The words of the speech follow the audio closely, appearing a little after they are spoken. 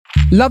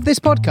Love this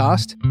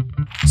podcast?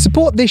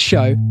 Support this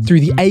show through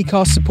the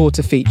Acast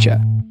supporter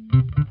feature.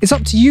 It's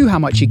up to you how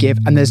much you give,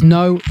 and there's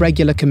no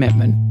regular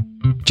commitment.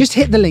 Just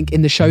hit the link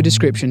in the show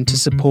description to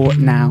support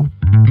now.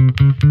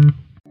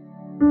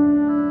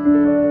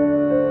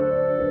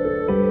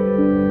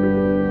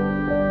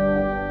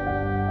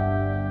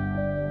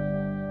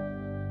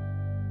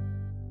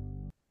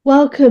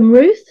 Welcome,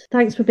 Ruth.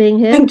 Thanks for being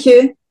here. Thank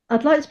you.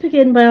 I'd like to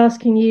begin by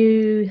asking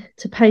you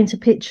to paint a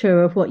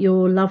picture of what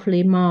your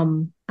lovely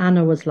mum,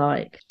 Anna, was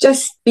like.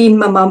 Just being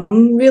my mum,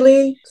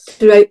 really,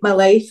 throughout my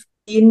life,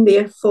 being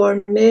there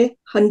for me,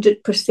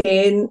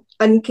 100%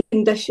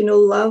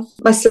 unconditional love.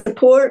 My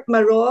support,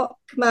 my rock,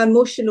 my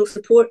emotional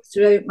support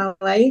throughout my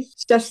life,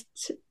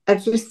 just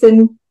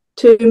everything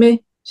to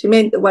me. She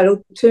meant the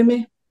world to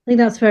me. I think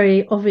that's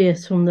very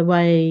obvious from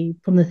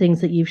the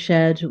things that you've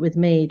shared with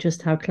me,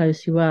 just how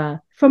close you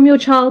were. From your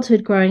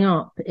childhood growing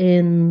up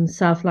in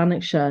South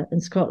Lanarkshire in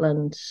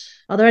Scotland,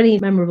 are there any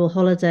memorable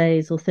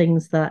holidays or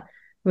things that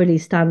really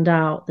stand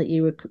out that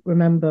you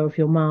remember of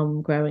your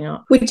mum growing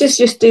up? We just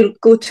used to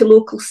go to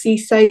local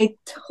seaside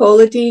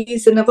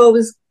holidays, and I've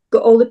always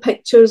got all the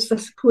pictures, I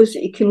suppose,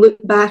 that you can look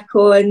back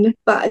on.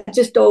 But I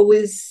just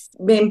always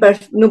remember,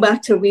 no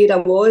matter where I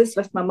was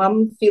with my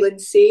mum, feeling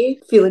safe,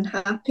 feeling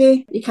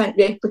happy. You can't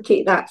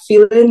replicate that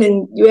feeling,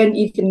 and you weren't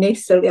even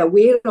necessarily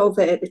aware of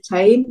it at the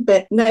time.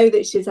 But now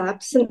that she's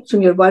absent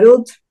from your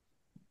world,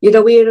 you're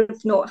aware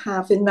of not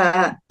having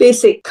that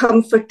basic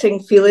comforting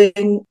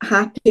feeling,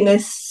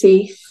 happiness,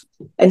 safe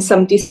in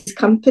somebody's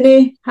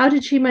company. How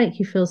did she make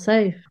you feel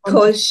safe?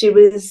 Because she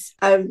was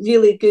a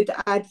really good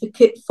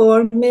advocate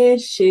for me.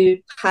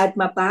 She had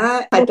my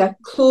back, had a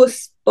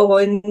close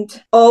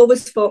bond,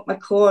 always fought my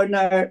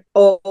corner,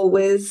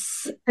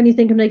 always. Can you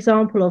think of an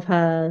example of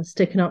her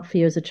sticking up for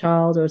you as a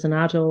child or as an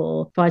adult,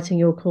 or fighting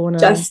your corner?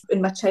 Just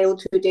in my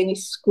childhood, any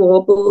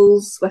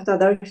squabbles with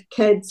other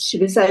kids, she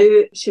was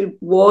out, she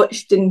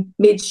watched and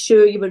made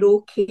sure you were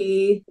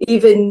okay.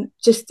 Even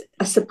just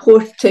a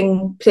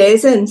supporting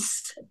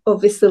presence,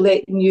 obviously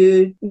letting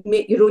you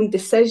make your own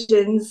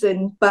decisions,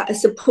 but a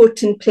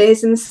supporting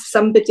presence,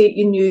 somebody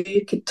you knew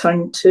you could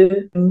turn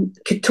to,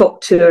 could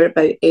talk to her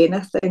about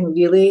anything,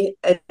 really.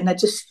 And I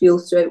just feel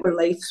throughout her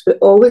life we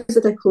always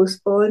had a close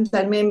bond.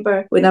 I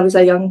remember when I was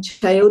a young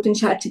child and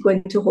she had to go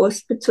into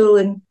hospital,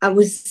 and I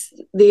was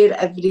there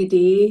every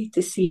day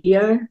to see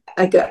her.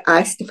 I got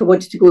asked if I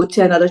wanted to go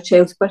to another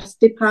child's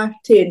birthday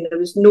party, and there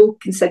was no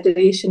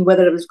consideration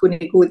whether I was going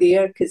to go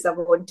there, because I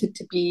wanted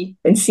to be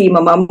and see my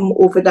mum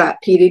over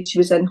that period she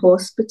was in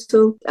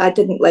hospital. I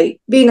didn't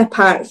like being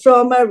apart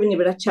from her. When you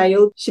were a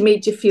child, she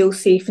made you feel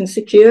safe and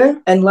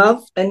secure and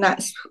loved, and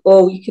that's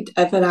all you could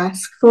ever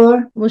ask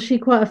for. Was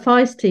she quite a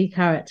feisty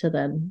character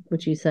then,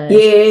 would you say?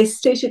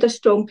 Yes, she had a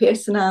strong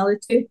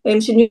personality.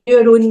 She knew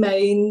her own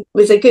mind,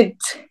 was a good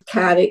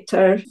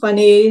character,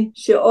 funny.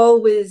 She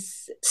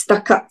always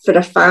stuck up for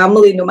her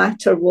family no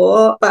matter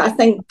what, but I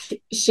think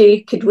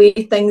she could weigh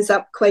things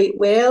up quite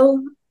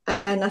well.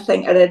 And I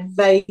think her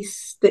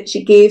advice that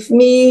she gave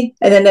me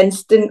in an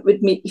instant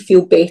would make you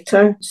feel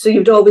better. So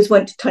you'd always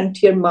want to turn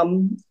to your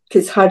mum,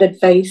 because her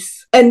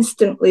advice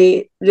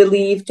instantly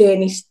relieved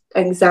any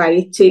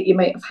anxiety you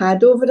might have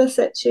had over a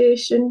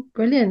situation.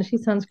 Brilliant. She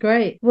sounds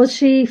great. Was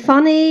she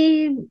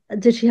funny?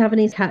 Did she have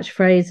any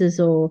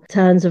catchphrases or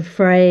turns of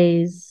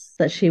phrase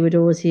that she would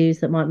always use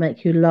that might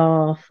make you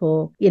laugh?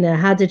 Or,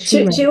 how did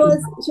she she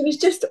was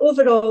just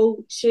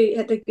overall, she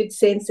had a good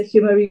sense of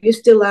humour. We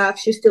used to laugh.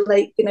 She used to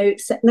like,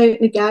 sitting out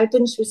in the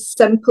garden. She was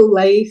simple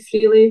life,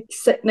 really,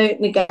 sitting out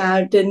in the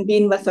garden,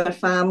 being with her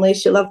family.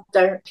 She loved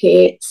her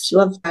pets. She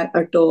loved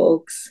her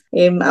dogs.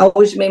 I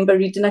always remember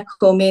reading a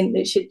comment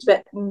that she'd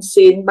written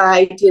saying,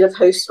 my idea of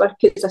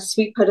housework is a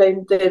sweep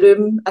around the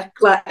room, a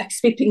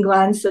sweeping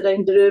glance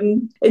around the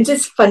room, and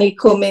just funny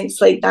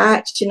comments like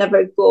that. She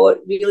never got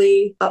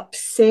really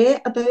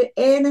upset about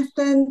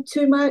anything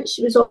too much.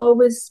 She was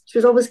always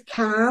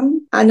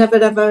calm. I never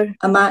ever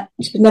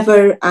she was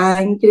never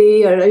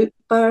angry or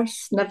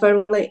outbursts,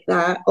 never like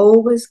that.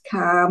 Always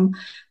calm,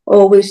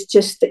 always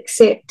just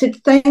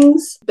accepted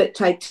things, but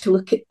tried to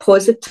look at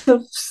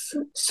positives.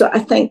 So I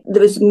think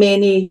there was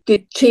many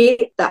good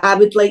traits that I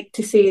would like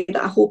to say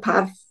that I hope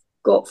I've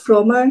got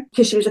from her,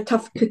 because she was a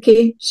tough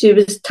cookie. She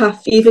was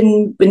tough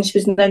even when she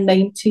was in her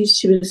 90s.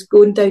 She was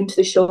going down to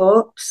the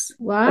shops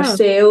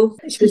herself.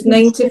 She was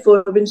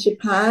 94 when she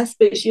passed,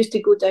 but she used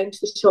to go down to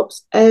the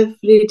shops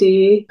every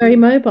day. Very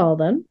mobile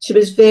then. She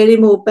was very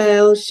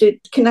mobile. She had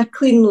kind of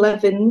clean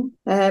living,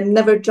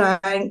 never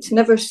drank,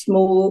 never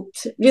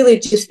smoked, really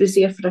just was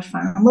there for her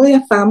family,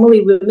 a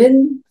family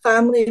woman,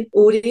 family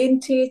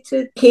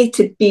orientated,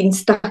 hated being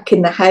stuck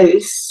in the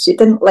house. She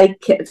didn't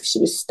like it if she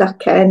was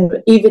stuck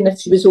in, even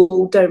if she was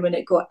older when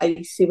it got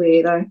icy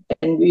weather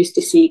and we used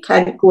to say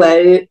can't go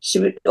out. She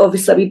was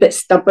obviously a wee bit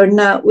stubborn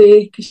that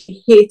way because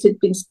she hated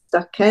being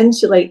stuck in.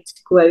 She liked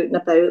to go out and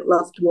about,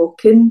 loved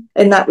walking.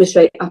 And that was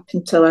right up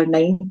until our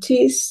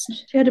 90s.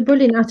 She had a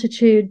brilliant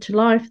attitude to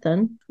life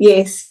then.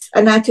 Yes,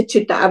 an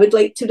attitude that I would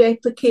like to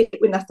replicate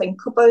when I think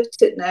about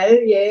it now,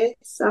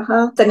 yes.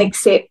 An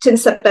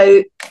acceptance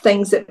about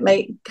things that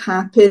might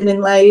happen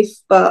in life,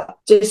 but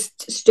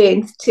just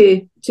strength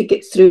to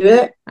get through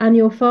it. And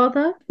your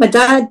father? My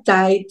dad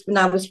died when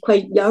I was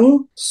quite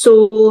young,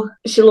 so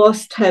she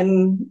lost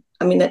him.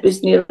 I mean, it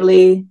was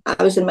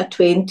I was in my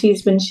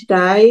 20s when she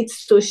died.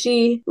 So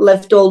she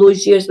lived all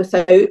those years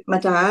without my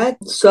dad.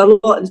 So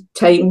a lot of the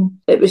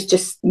time, it was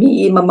just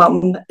me, my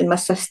mum and my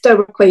sister.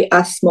 We're quite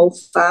a small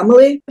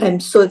family.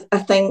 So I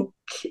think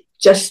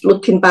just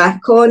looking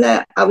back on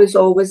it,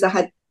 I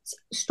had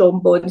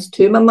strong bonds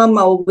to my mum.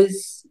 I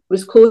always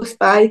was close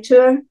by to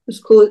her,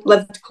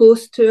 lived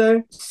close to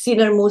her, seen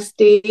her most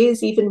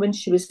days, even when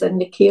she was in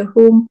the care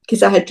home,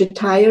 because I had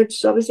retired.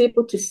 So I was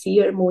able to see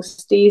her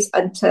most days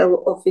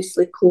until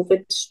obviously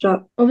COVID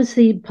struck.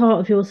 Obviously,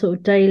 part of your sort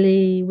of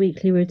daily,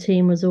 weekly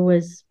routine was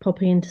always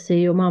popping in to see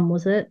your mum,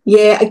 was it?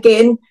 Yeah,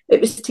 again, it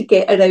was to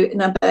get her out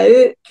and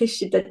about because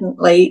she didn't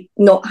like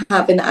not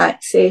having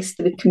access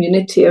to the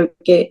community or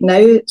getting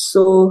out.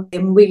 So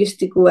we used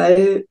to go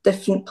out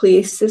different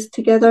places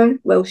together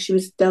while she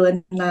was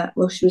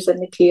in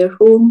the care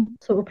home.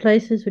 What sort of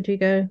places would you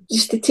go?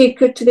 Just to take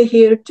her to the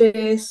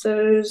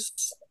hairdressers.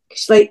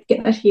 She liked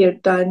getting her hair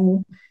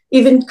done.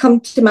 Even come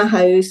to my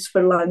house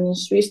for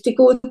lunch. We used to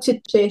go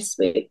to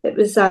Dresswick. It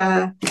was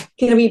a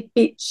kind of wee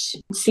beach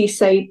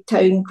seaside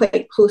town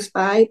quite close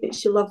by, but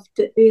she loved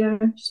it there.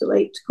 She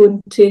liked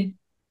going to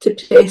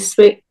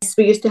Prestwick.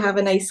 We used to have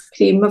an ice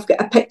cream. I've got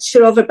a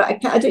picture of her, but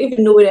I don't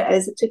even know where it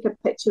is. I took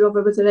a picture of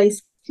her with an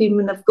ice cream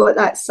and I've got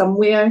that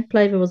somewhere. What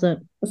flavour was it?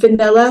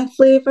 Vanilla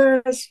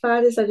flavour, as far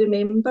as I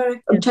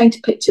remember. I'm trying to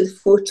picture the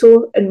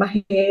photo in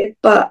my head,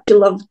 but I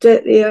loved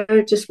it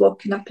there, just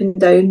walking up and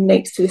down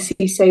next to the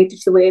seaside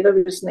if the weather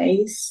was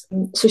nice.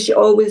 So she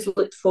always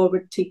looked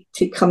forward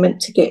to coming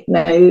to getting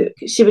out.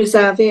 She was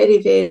a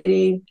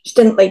she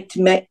didn't like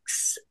to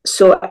mix.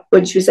 So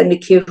when she was in the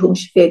care home,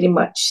 she very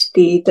much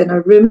stayed in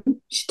her room.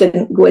 She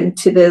didn't go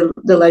into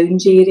the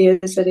lounge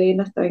areas or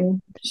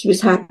anything. She was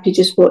happy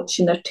just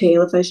watching her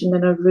television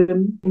in her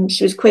room.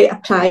 She was quite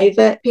a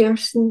private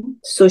person,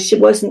 so she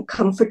wasn't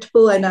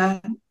comfortable in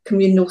a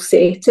communal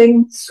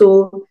setting.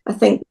 So I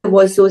think there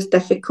was those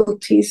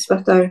difficulties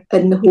with her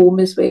in the home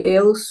as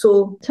well.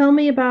 So tell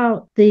me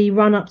about the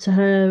run up to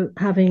her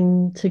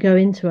having to go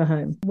into a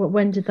home.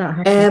 When did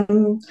that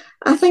happen?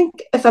 I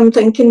think if I'm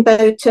thinking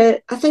about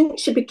it, I think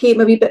she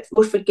became a wee bit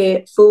more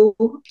forgetful.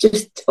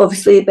 Just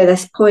obviously by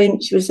this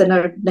point she was in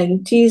her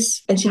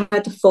 90s and she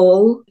had a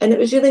fall, and it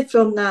was really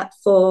from that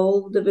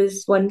fall there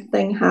was one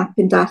thing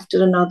happened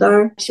after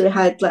another. She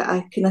had like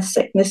a kind of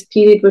sickness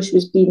period where she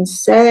was being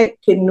sick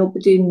and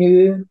nobody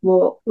knew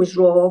what was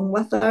wrong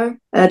with her.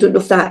 And I don't know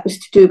if that was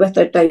to do with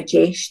her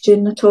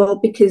digestion at all,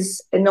 because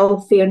in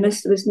all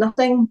fairness, there was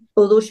nothing,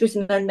 although she was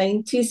in her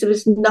 90s, there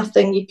was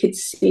nothing you could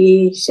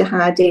see she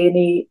had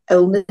any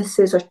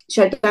illnesses, or she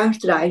had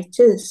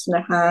arthritis in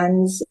her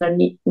hands, in her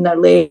knee, in her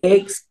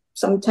legs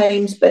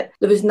sometimes, but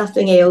there was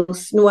nothing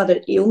else, no other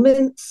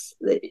ailments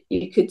that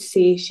you could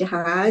say she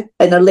had.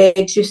 And her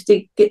legs used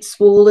to get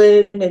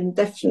swollen and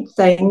different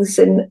things,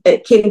 and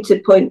it came to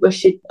a point where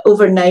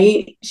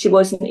overnight she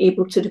wasn't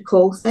able to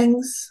recall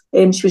things.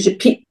 She was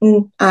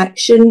repeating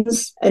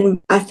actions, and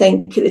I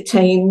think at the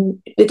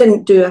time they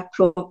didn't do a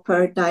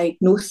proper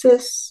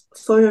diagnosis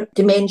for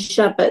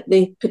dementia, but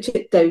they put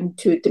it down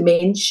to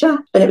dementia.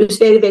 And it was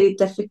very, very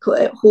difficult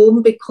at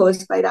home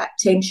because by that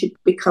time she'd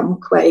become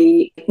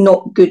quite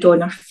not good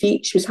on her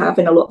feet. She was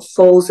having a lot of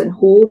falls in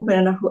home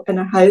and in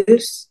her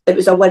house. It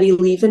was a worry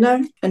leaving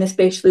her, and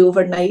especially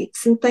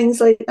overnights and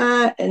things like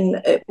that. And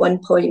at one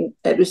point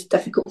it was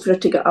difficult for her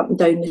to get up and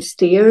down the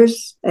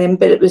stairs,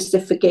 but it was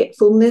the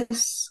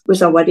forgetfulness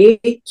was a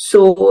worry.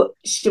 So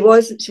she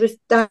was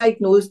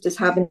diagnosed as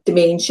having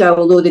dementia,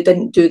 although they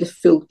didn't do the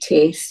full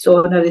test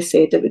on her. They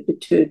said it would be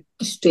too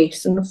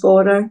distressing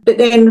for her. But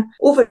then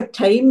over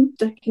time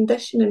the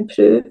condition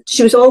improved.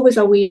 She was always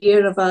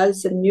aware of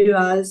us and knew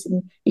us,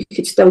 and you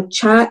could still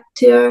chat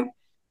to her.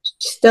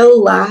 She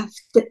still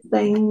laughed at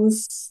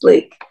things,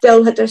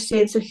 still had her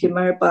sense of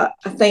humour, but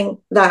I think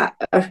that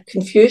her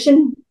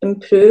confusion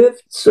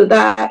improved. So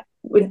that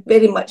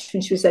very much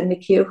when she was in the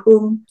care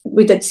home,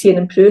 we did see an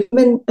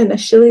improvement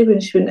initially when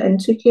she went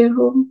into care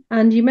home.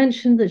 And you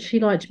mentioned that she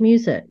liked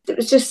music. It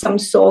was just some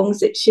songs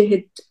that she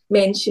had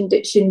mentioned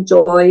that she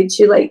enjoyed.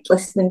 She liked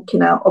listening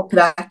kind of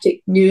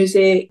operatic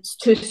music. It's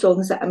two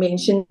songs that I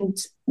mentioned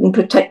in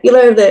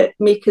particular that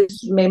make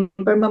us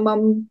remember my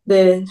mum: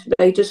 the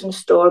Riders on the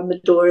Storm, the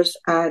Doors,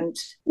 and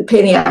the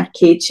Penny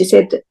Arcade. She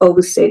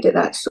always said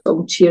that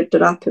song cheered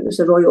her up. It was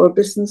a Roy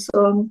Orbison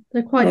song.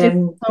 They're quite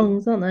different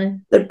songs, aren't they?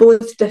 They're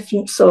both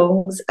different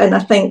songs, and I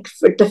think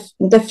for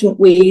different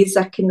ways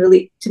I can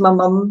relate to my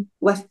mum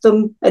with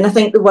them. And I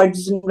think the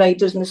words in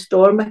Riders in the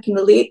Storm I can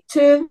relate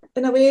to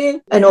in a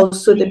way, and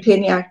also the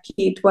Penny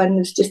Arcade one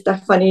was just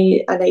a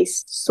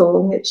nice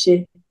song that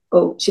she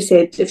oh, she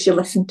said if she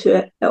listened to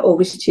it, it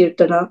always cheered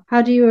her up.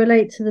 How do you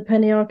relate to the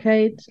Penny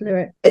Arcade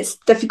lyric? It's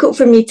difficult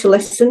for me to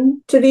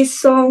listen to these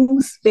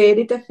songs,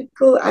 very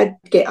difficult. I'd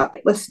get up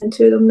listening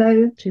to them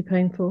now. Too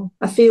painful.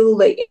 I feel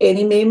like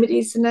any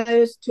memories now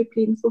is too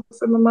painful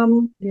for my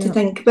mum to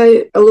think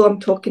about. Although I'm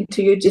talking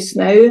to you just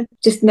now,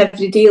 just in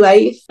everyday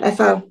life, if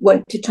I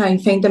want to try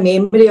and find a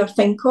memory or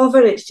think of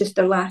her, it's just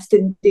her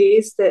lasting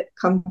days that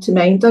come to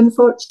mind,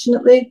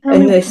 unfortunately.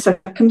 And the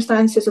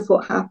circumstances of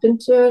what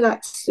happened to her,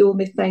 that's the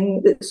only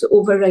thing, that's the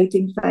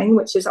overriding thing,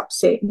 which is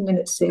upsetting in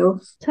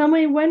itself. Tell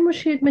me, when was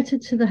she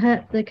admitted to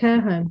the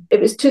care home? It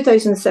was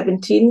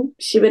 2017.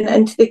 She went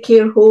into the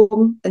care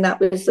home, and that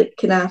was like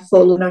kind of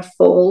following her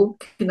fall.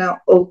 Kind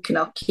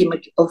of came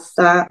off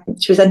that.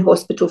 She was in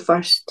hospital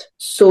first.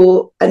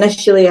 So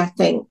initially, I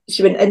think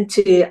she went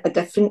into a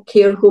different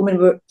care home,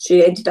 and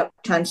she ended up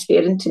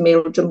transferring to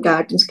Meldrum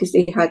Gardens because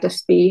they had a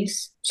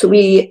space. So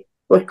we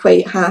were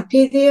quite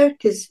happy there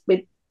because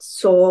we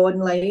saw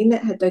online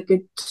it had a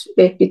good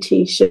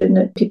reputation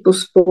and people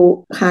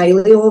spoke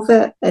highly of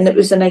it, and it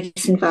was a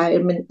nice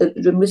environment. The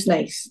room was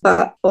nice,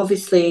 but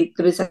obviously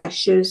there was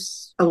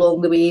issues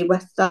along the way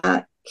with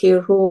that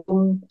care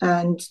home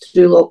and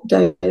through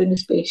lockdown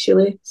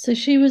especially. So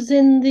she was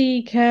in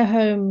the care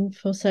home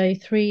for, say,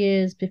 3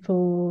 years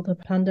before the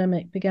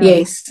pandemic began?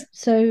 Yes.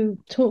 So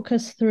talk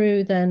us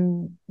through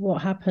then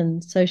what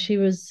happened. So she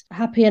was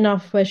happy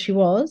enough where she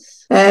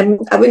was?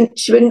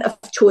 She wouldn't have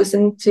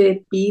chosen to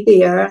be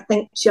there. I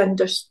think she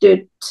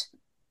understood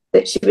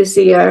that she was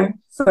there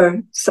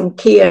for some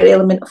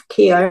element of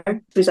care.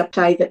 She was a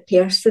private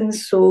person,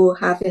 so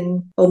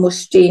having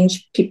almost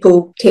strange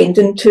people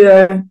tending to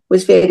her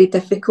was very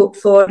difficult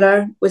for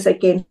her, was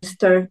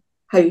against her,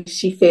 how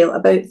she felt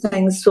about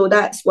things. So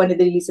that's one of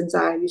the reasons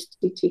I used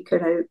to take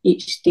her out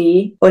each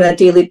day. On a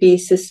daily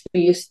basis,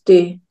 we used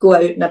to go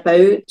out and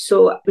about.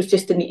 So it was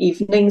just in the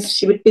evenings.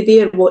 She would be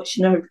there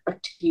watching her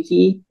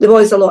TV. There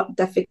was a lot of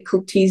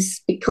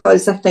difficulties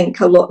because I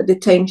think a lot of the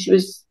time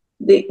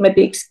they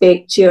maybe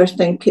expect you or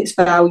think it's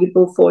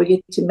valuable for you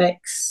to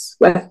mix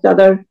with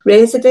other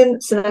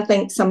residents. And I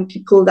think some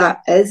people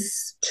that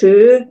is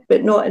true,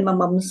 but not in my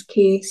mum's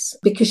case,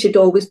 because she'd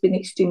always been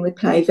extremely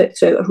private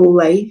throughout her whole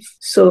life.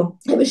 So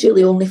it was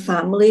really only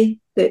family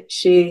that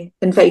she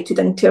invited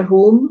into her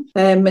home,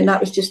 and that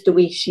was just the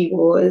way she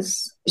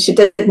was. She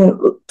didn't,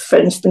 for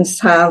instance,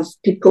 have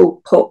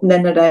people popping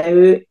in or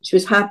out. She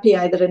was happy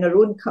either in her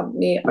own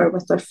company or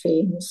with her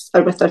friends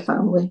or with her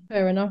family.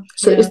 Fair enough.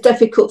 So it was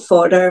difficult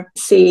for her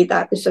to say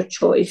that was her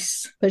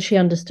choice. But she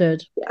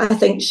understood. I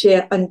think she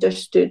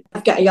understood.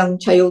 I've got a young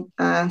child,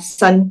 a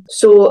son.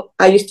 So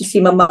I used to see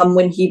my mum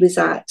when he was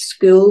at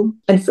school.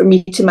 And for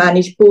me to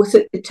manage both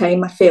at the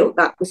time, I felt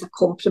that was a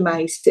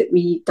compromise that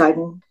we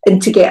done.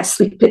 And to get a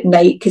sleep at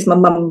night, because my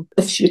mum,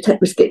 if she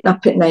was getting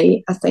up at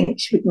night, I think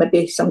she would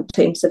maybe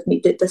sometimes have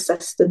needed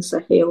assistance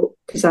or help,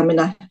 because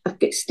I've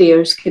got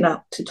stairs going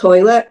up to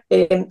toilet.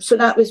 So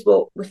that was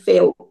what we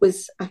felt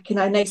was a kind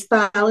of nice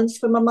balance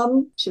for my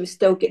mum. She was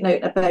still getting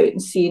out and about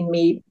and seeing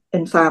me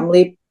and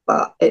family,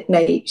 but at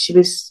night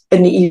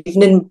in the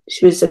evening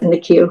she was in the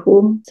care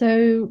home.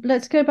 So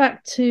let's go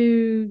back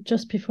to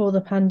just before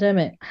the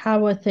pandemic. How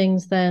were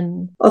things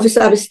then?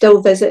 Obviously I was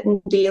still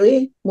visiting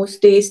daily,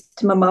 most days,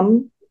 to my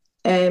mum.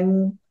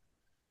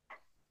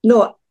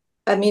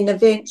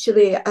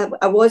 Eventually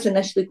I was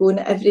initially going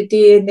every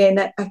day, and then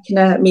I kind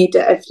of made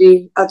it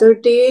every other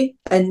day,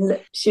 and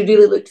she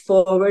really looked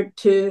forward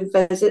to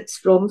visits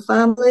from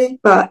family.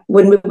 But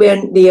when we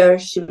weren't there,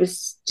 she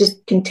was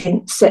just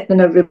content sitting in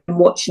her room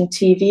watching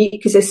TV,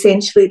 because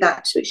essentially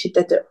that's what she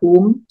did at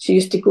home. She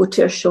used to go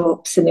to her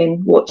shops and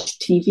then watch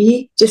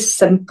TV, just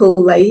simple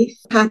life,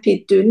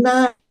 happy doing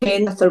that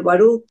with her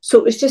world. So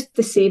it was just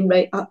the same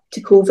right up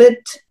to COVID.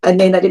 And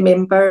then I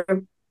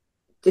remember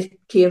the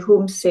care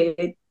home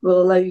said,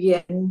 we'll allow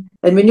you in.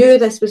 And we knew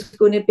this was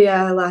going to be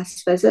our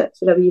last visit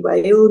for a wee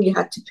while, and you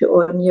had to put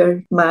on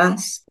your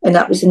mask, and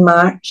that was in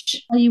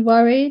March. Are you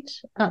worried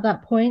at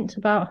that point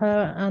about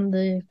her and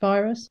the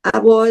virus? I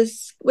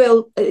was.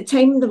 Well, at the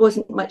time there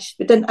wasn't much.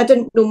 I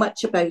didn't know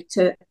much about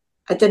it.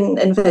 I didn't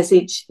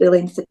envisage the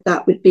length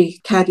that would be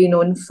carrying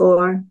on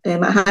for.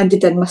 I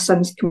handed in my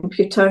son's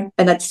computer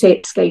and I'd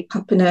set Skype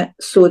up in it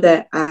so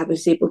that I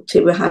was able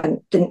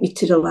to, didn't need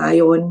to rely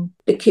on.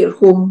 The care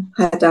home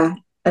had an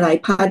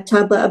iPad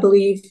tablet, I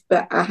believe,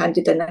 but I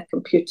handed in a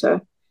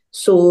computer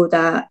so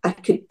that I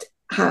could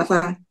have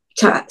a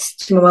chats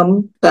to my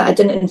mum, but I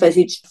didn't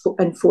envisage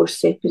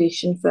enforced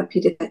separation for a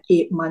period of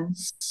 8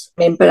 months.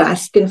 I remember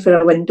asking for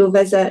a window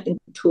visit and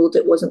told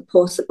it wasn't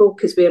possible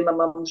because where my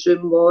mum's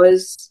room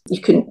was,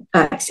 you couldn't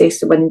access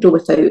the window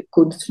without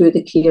going through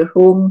the care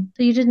home.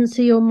 So you didn't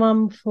see your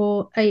mum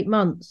for 8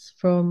 months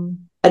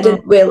from...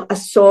 I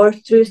saw her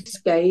through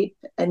Skype,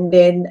 and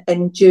then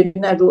in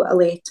June I wrote a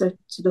letter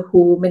to the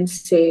home and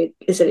said,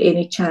 is there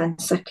any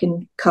chance I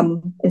can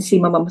come and see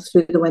my mum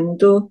through the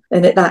window?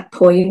 And at that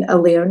point I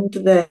learned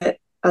that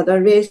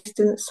other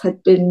residents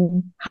had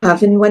been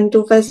having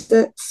window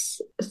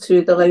visits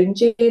through the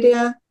lounge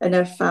area, and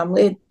our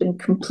family had been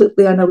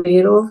completely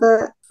unaware of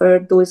it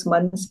for those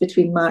months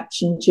between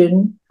March and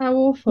June. How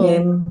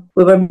awful.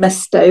 We were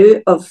missed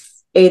out of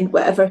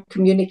whatever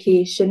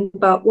communication,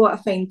 but what I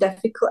find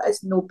difficult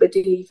is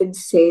nobody even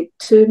said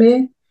to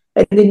me.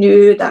 And they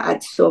knew that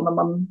I'd saw my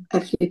mum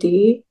every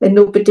day, and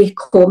nobody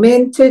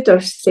commented or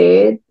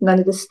said, none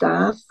of the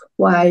staff,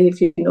 why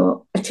have you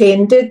not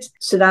attended?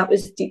 So that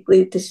was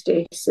deeply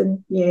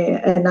distressing,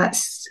 and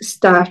that's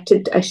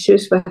started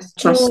issues with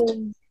trust.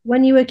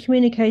 When you were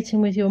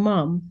communicating with your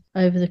mum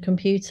over the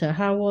computer,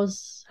 how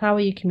were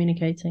you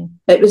communicating?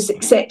 It was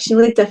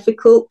exceptionally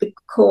difficult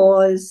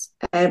because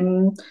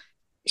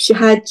she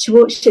had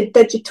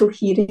digital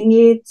hearing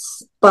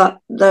aids, but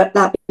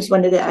that was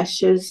one of the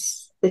issues.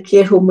 The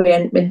care home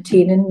weren't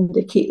maintaining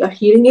her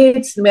hearing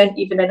aids. They weren't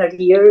even in her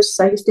ears.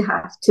 So I used to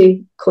have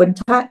to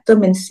contact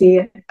them and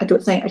say, I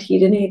don't think her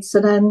hearing aids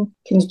are in.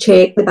 Can you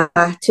check the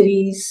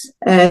batteries?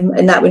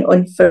 And that went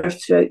on throughout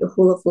the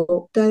whole of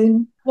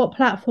lockdown. What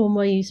platform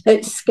were you speaking?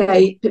 It's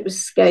Skype. It was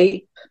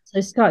Skype. So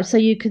Skype. So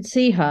you could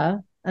see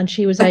her, and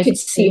she was I could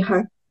see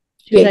her.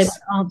 She was able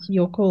to answer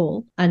your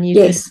call, and you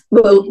Yes.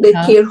 Well, the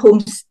care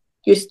homes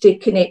used to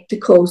connect the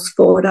calls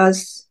for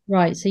us.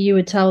 Right, so you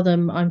would tell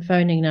them, I'm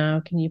phoning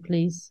now, can you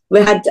please?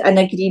 We had an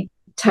agreed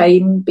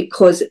time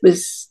because it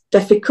was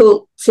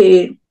difficult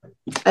to,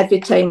 every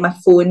time I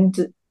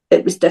phoned,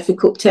 it was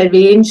difficult to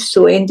arrange.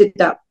 So I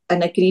ended up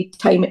an agreed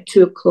time at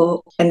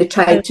 2:00, and they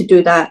tried to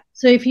do that.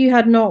 So if you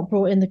had not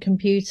brought in the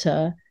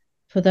computer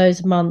for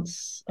those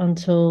months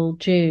until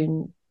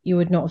June, you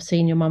would not have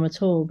seen your mum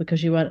at all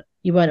because you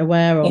weren't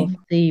aware of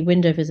the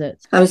window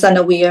visits. I was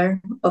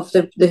unaware of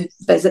the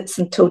visits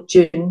until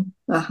June.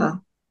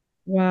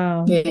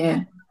 Wow.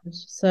 Yeah.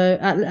 So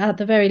at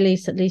the very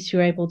least, at least you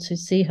were able to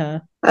see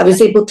her. I was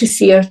able to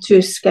see her through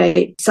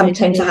Skype.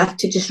 Sometimes I have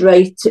to just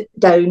write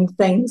down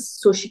things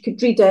so she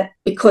could read it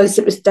because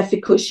it was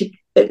difficult.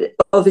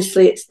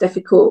 Obviously, it's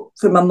difficult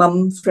for my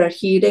mum for her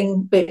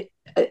hearing, but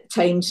at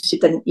times she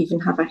didn't even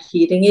have her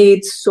hearing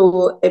aids.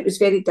 So it was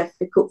very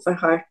difficult for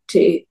her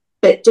to...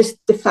 But just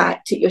the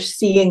fact that you're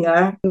seeing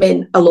her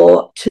meant a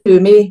lot to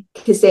me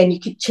because then you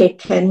could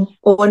check in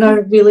on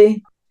her,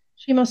 really.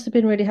 She must have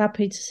been really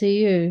happy to see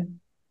you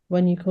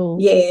when you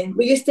called. Yeah,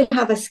 we used to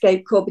have a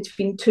Skype call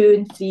between 2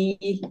 and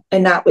 3,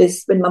 and that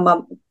was when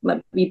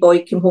my wee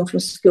boy came home from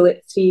school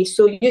at 3.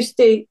 So it used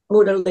to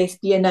more or less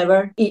be an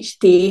hour each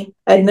day.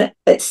 And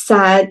it's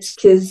sad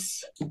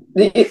because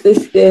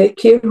the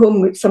care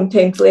home would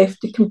sometimes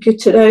left the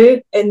computer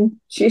out, and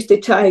she used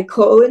to try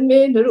calling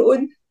me on her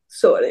own.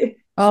 Sorry.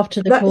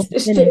 After the call.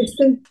 That's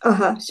distressing.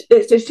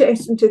 It's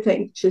distressing to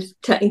think she's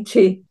trying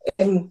to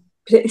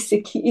press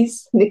the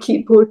keys on the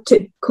keyboard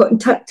to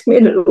contact me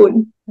on her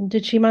own. And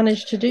did she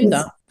manage to do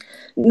that?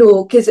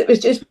 No, because it was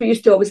just, we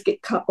used to always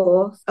get cut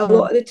off a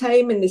lot of the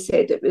time, and they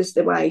said it was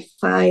the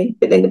Wi-Fi.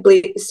 But then the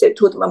bloke said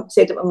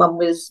that my mum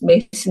was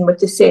messing with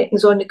the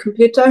settings on the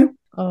computer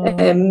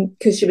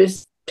because she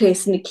was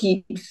pressing the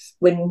keys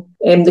when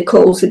the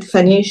calls had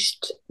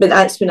finished. But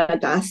that's when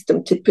I'd asked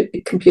them to put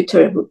the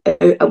computer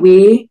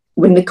away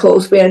when the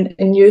calls weren't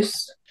in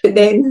use. But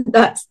then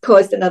that's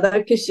caused another,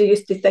 because she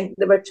used to think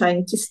they were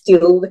trying to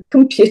steal the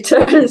computer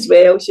as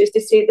well. She used to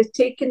say, they're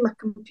taking my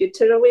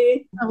computer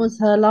away. That was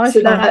her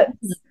lifeline,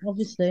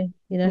 obviously,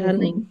 her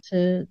link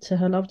to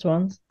her loved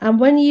ones. And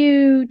when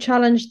you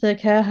challenged the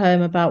care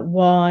home about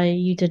why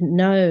you didn't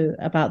know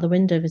about the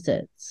window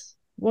visits,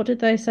 what did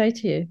they say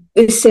to you?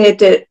 They said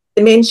that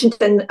they mentioned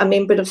a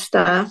member of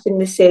staff, and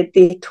they said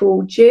they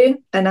told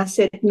you. And I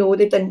said, no,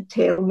 they didn't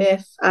tell me.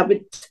 If I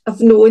would have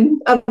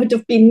known, I would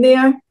have been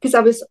there because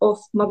I was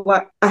off my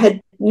work. I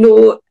had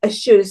no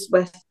issues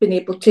with being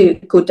able to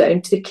go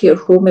down to the care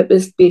home. It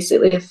was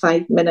basically a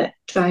 5-minute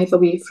drive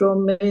away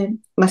from me.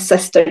 My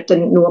sister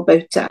didn't know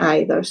about it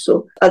either.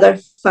 So other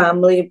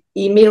family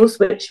emails,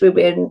 which we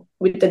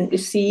didn't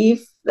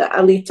receive, that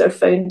I later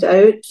found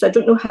out. So I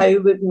don't know how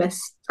we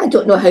missed. I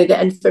don't know how the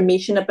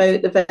information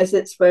about the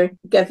visits were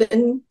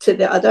given to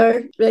the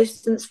other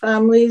residents'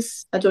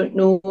 families. I don't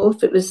know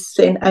if it was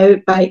sent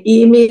out by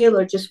email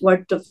or just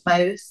word of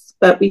mouth.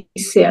 But it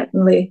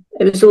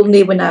was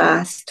only when I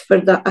asked for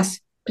that, I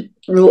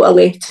wrote a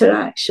letter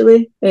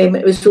actually.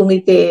 It was only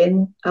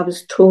then I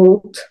was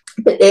told.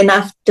 But then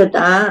after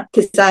that,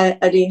 because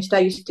I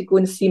used to go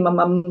and see my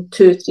mum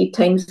 2 or 3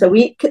 times a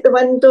week at the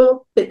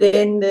window. But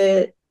then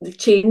they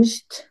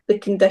changed the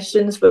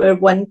conditions were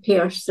one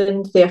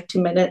person,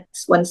 30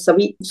 minutes once a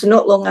week. So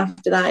not long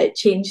after that, it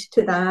changed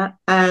to that.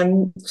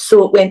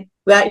 So it went.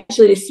 We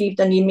actually received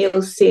an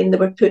email saying they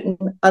were putting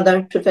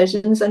other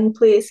provisions in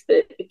place, but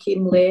it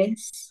became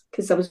less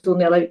because I was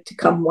only allowed to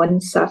come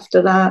once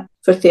after that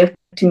for 30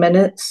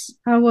 minutes.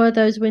 How were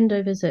those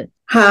window visits?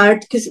 Hard,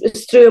 because it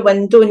was through a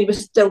window and you were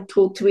still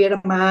told to wear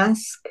a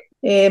mask.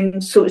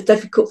 So it was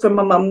difficult for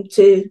my mum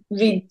to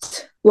read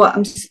what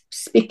I'm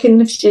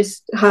speaking if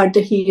she's hard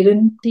of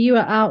hearing. So you were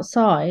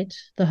outside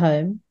the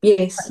home?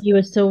 Yes. You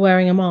were still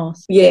wearing a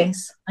mask?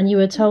 Yes. And you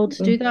were told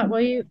to do that,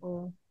 were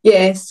you?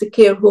 Yes, the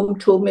care home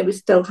told me we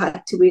still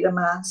had to wear a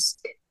mask.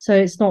 So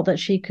it's not that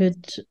she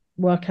could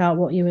work out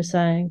what you were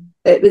saying?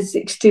 It was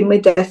extremely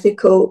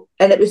difficult,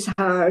 and it was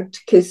hard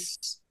because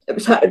it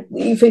was hard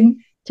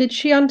leaving. Did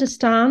she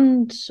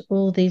understand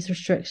all these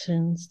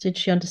restrictions? Did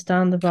she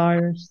understand the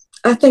virus?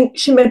 I think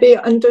she maybe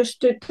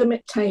understood them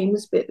at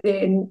times, but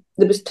then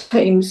there was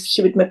times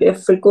she would maybe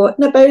have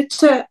forgotten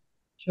about it.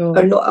 Sure.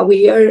 Or not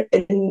aware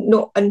and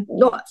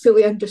not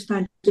fully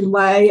understanding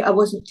why I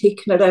wasn't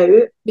taking her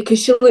out, because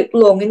she looked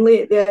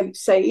longingly at the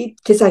outside,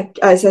 because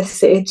as I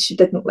said, she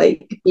didn't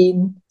like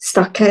being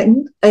stuck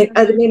in. I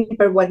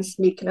remember once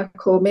making a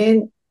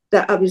comment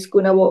that I was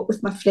going to walk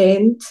with my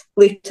friend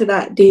later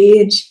that day,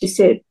 and she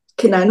said,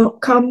 "Can I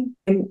not come?"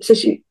 And so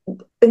she,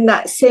 in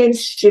that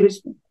sense,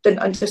 didn't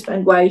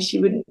understand why she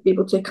wouldn't be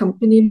able to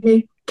accompany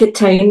me. At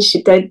times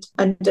she did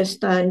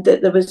understand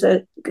that there was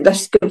a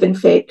risk of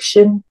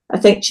infection. I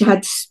think she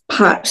had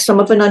some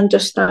of an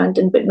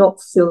understanding, but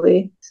not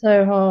fully.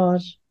 So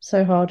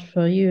hard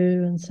for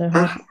you, and so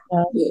hard for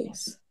her.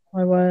 Yes.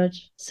 My word.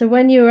 So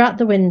when you were at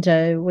the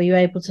window, were you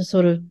able to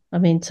sort of,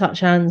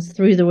 touch hands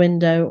through the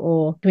window,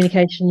 or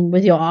communication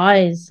with your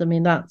eyes?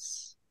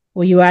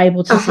 Were you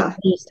able to see at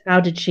least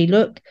how did she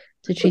look?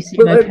 Did she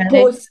seem okay?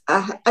 Both,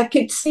 I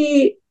could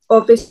see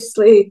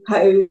obviously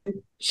how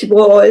she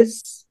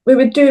was. We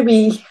would do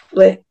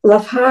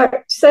love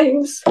heart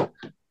signs.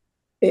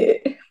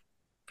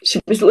 She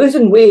was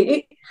losing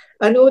weight.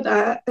 I know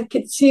that. I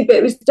could see, but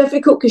it was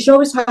difficult because she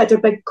always had her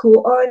big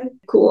coat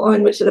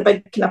on, which is a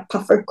big kind of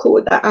puffer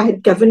coat that I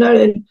had given her.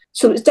 And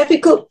so it was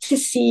difficult to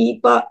see,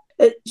 but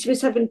she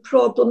was having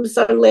problems.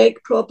 Her leg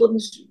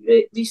problems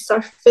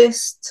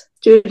resurfaced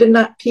during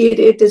that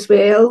period as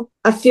well.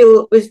 I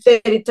feel it was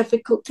very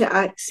difficult to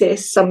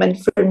access some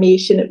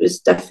information. It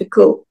was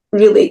difficult,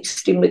 really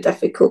extremely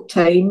difficult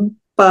time.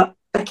 But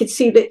I could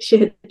see that she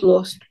had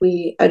lost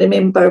weight. I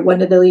remember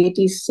one of the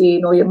ladies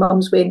saying, "Oh, your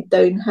mum's went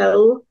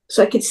downhill."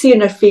 So I could see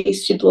in her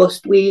face she'd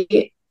lost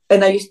weight.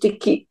 And I used to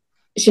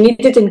she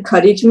needed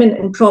encouragement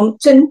and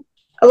prompting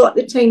a lot of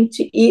the time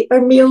to eat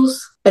her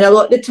meals. And a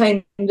lot of the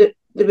time that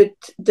they would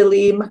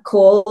delay my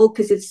call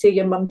because they'd say,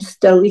 "Your mum's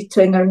still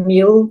eating her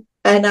meal."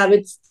 And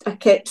I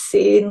kept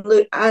saying,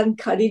 "Look, I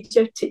encourage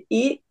her to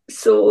eat.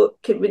 So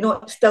can we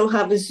not still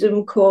have a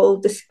Zoom call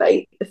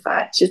despite the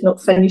fact she's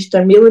not finished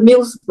her meal?" The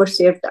meals were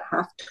served at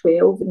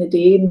 12:30 in the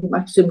day, and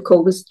my Zoom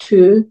call was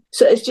 2.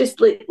 So it's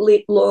just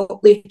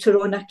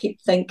later on I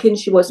keep thinking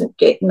she wasn't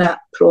getting that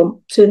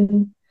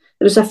prompting.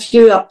 There was a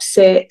few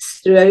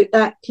upsets throughout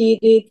that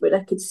period where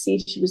I could see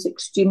she was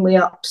extremely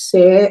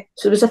upset.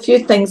 So there was a few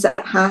things that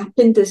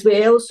happened as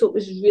well. So it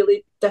was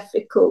really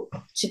difficult.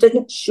 She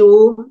didn't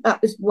show.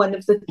 That was one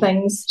of the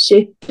things.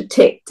 She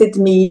protected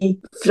me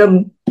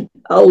from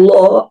a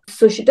lot.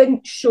 So she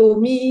didn't show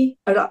me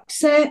her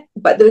upset,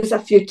 but there was a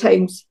few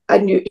times I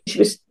knew she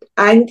was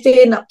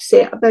angry and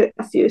upset about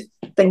a few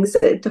things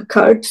that had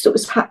occurred. So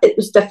it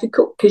was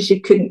difficult because you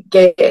couldn't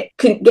get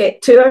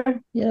to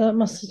her. Yeah, that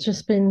must have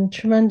just been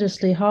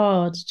tremendously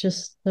hard,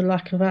 just the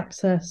lack of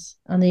access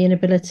and the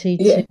inability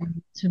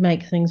to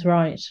make things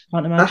right.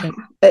 Can't imagine.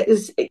 It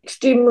is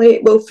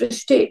extremely,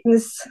 frustrating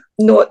is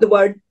not the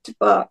word,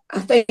 but I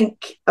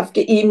think I've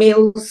got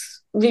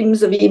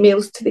reams of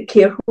emails to the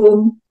care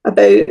home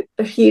about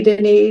her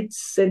hearing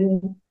aids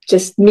and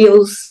just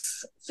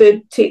meals,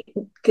 food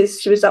taken, because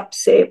she was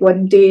upset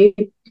one day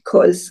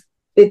because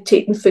they'd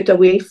taken food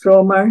away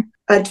from her.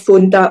 I'd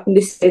phoned up and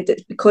they said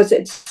it's because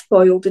it's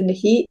spoiled in the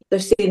heat. They're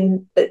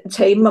saying at the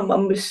time my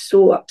mum was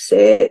so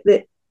upset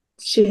that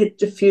she had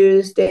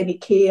refused any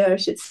care.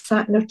 She'd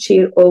sat in her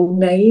chair all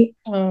night.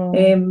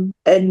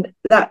 And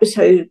that was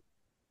how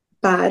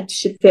bad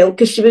she felt,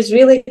 because she was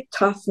really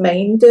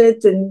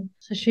tough-minded. And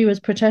so she was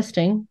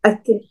protesting?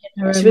 She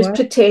was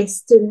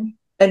protesting.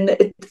 And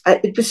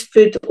it was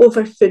food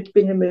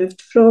being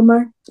removed from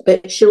her.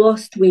 But she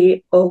lost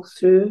weight all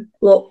through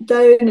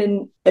lockdown,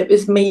 and it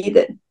was me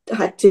that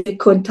had to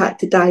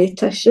contact a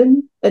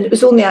dietitian. And it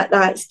was only at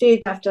that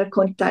stage, after I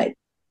contacted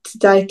the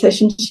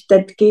dietitian, she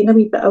did gain a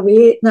wee bit of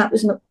weight, and that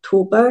was in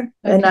October.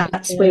 Okay, and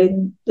that's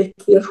when the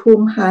care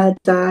home had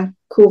a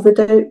COVID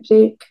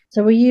outbreak.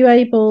 So were you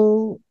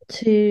able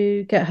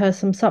to get her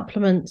some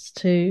supplements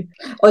to...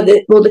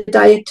 the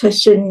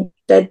dietitian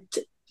did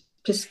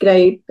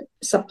prescribe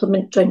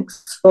supplement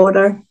drinks for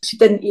her. She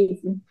didn't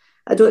even...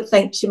 I don't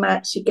think she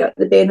actually got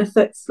the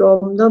benefit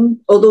from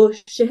them, although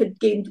she had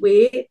gained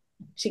weight.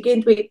 She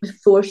gained weight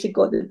before she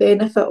got the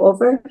benefit of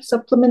her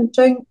supplement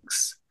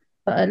drinks.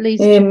 But at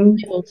least you were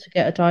able to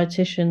get a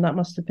dietitian. That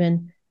must have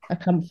been a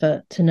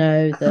comfort to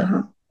know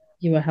that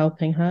you were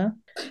helping her.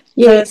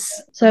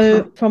 Yes.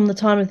 So from the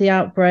time of the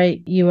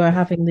outbreak, you were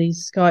having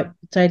these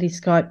daily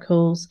Skype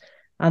calls,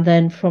 and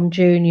then from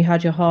June you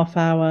had your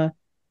half-hour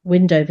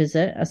window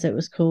visit, as it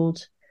was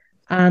called.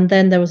 And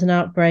then there was an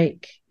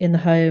outbreak in the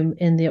home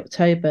in the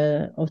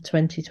October of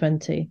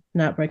 2020,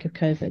 an outbreak of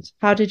COVID.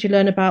 How did you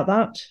learn about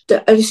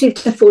that? I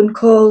received a phone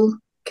call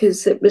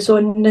because it was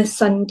on the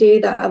Sunday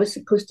that I was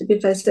supposed to be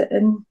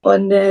visiting,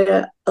 on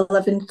the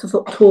 11th of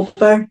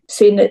October,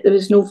 saying that there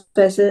was no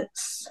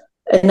visits.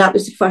 And that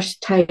was the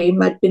first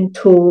time I'd been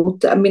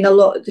told. I mean, a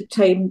lot of the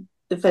time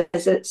the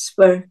visits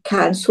were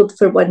cancelled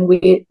for one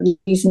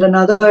reason or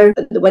another,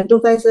 the window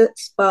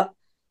visits, but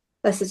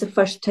this is the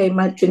first time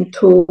I'd been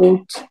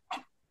told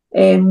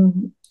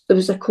there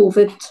was a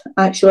COVID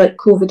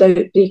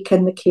outbreak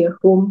in the care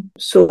home.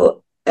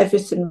 So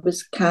everything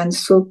was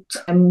cancelled.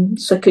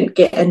 So I couldn't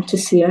get in to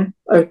see her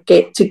or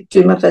get to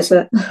do my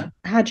visit.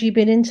 Had you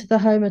been into the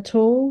home at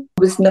all?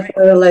 I was never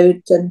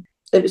allowed, and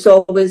it was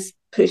always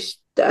pushed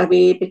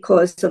away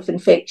because of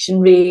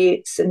infection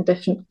rates and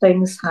different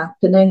things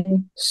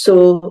happening.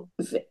 So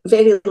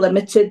very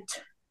limited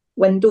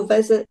window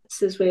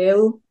visits as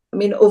well. I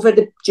mean, over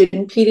the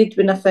June period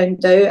when I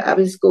found out, I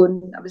was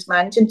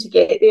managing to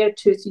get there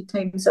 2-3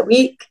 times a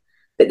week,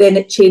 but then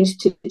it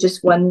changed to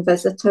just one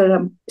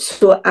visitor.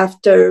 So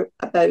after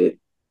about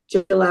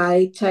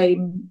July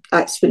time,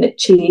 that's when it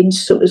changed.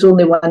 So it was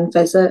only one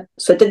visit.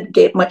 So I didn't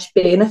get much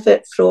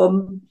benefit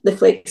from the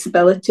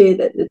flexibility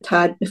that it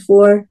had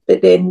before.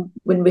 But then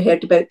when we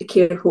heard about the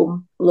care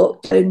home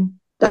lockdown,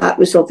 that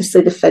was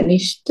obviously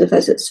the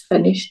visits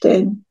finished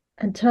then.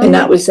 And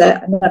that was it.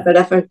 I never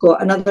ever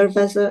got another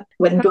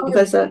window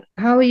visit.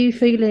 How are you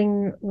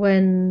feeling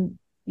when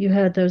you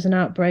heard there was an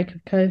outbreak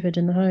of COVID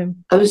in the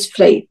home? I was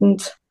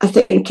frightened. I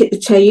think at the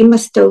time I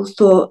still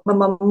thought my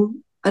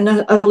mum, and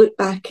I look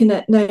back on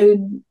it now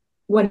and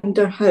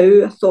wonder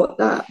how I thought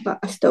that, but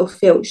I still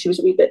felt she was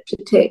a wee bit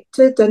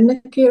protected in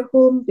the care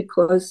home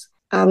because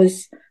I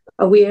was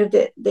aware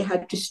that they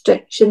had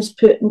restrictions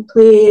put in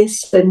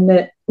place and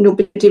that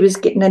nobody was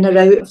getting in or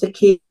out of the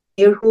care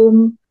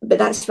home. But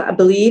that's what I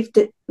believed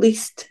at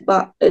least.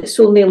 But it's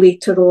only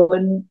later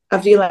on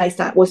I've realised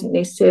that wasn't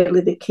necessarily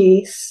the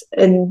case.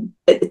 And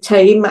at the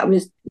time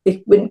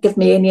they wouldn't give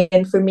me any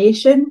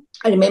information.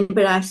 I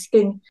remember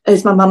asking,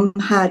 has my mum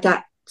had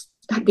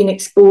been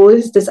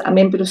exposed? Is it a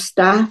member of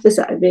staff? Is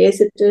it a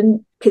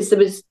resident? Because there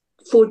was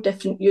 4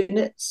 different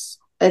units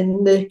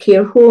in the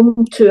care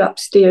home, 2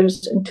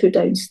 upstairs and 2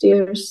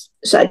 downstairs.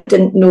 So I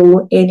didn't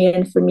know any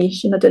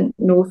information. I didn't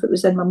know if it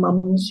was in my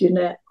mum's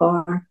unit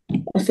or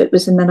if it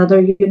was in another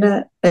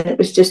unit. And it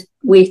was just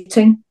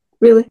waiting,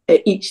 really,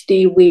 each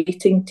day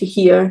waiting to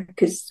hear,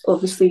 because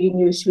obviously you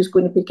knew she was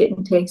going to be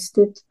getting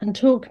tested. And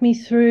talk me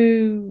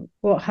through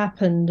what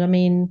happened. I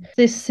mean,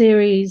 this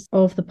series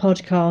of the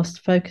podcast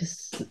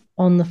focused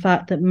on the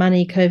fact that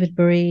many COVID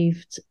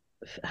bereaved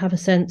have a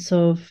sense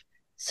of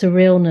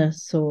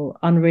surrealness or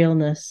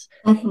unrealness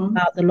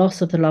about the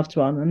loss of the loved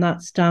one, and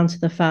that's down to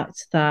the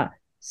fact that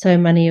so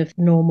many of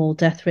normal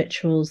death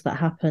rituals that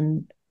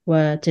happen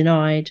were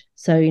denied.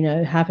 So, you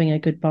know, having a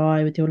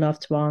goodbye with your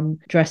loved one,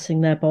 dressing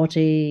their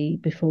body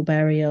before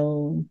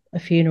burial, a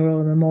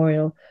funeral, a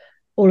memorial,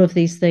 all of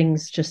these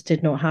things just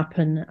did not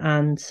happen,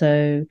 and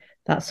so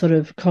that sort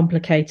of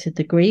complicated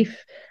the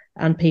grief,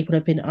 and people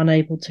have been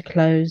unable to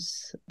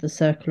close the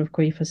circle of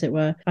grief, as it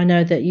were. I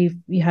know that you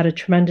had a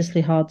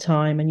tremendously hard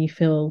time, and you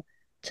feel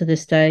to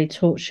this day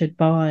tortured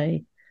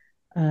by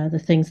the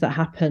things that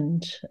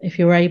happened. If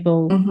you're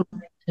able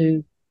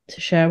to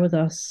share with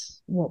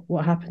us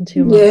what happened to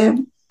your mum. Yeah,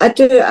 I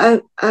do.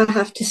 I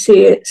have to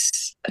say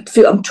I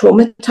feel I'm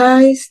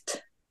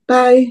traumatised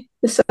by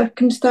the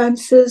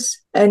circumstances,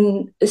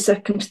 and the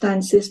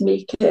circumstances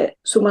make it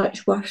so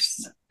much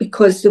worse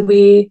because the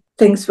way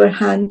things were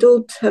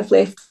handled have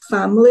left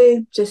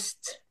family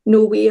just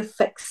no way of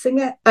fixing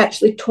it,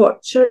 actually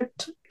tortured,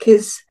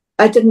 because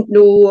I didn't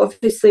know,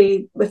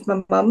 obviously, with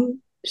my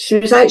mum, she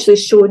was actually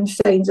showing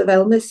signs of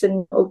illness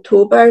in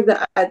October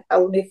that I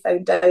only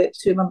found out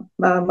through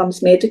my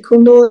mum's medical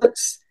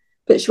notes,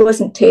 but she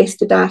wasn't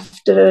tested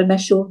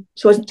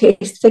she wasn't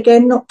tested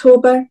again in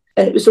October.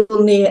 And it was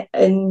only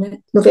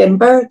in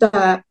November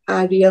that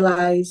I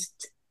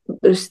realised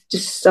there was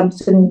just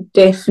something,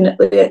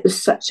 definitely, it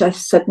was such a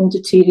sudden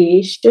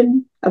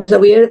deterioration. I was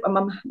aware that my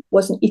mum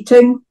wasn't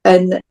eating,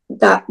 and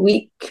that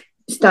week,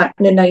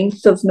 starting the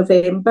 9th of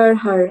November,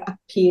 her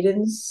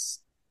appearance,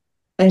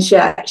 and she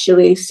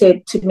actually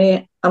said to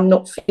me, I'm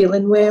not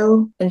feeling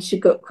well, and she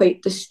got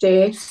quite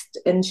distressed,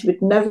 and she would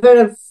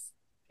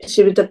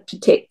have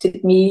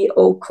protected me at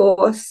all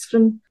costs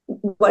from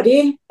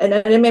worry. And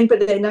I remember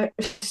then I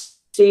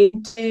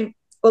saying to me,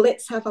 well,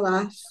 let's have a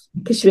laugh,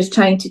 because she was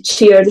trying to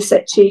cheer the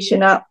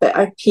situation up, but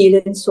her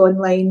appearance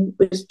online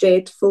was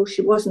dreadful.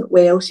 She wasn't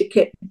well. She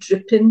kept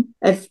drooping.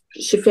 If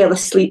she fell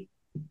asleep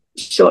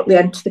shortly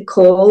into the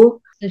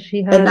call,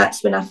 and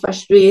that's when I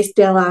first raised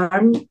the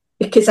alarm,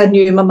 because I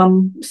knew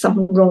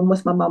something wrong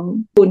with my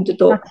mum. Phoned the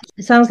doctor.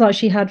 It sounds like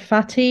she had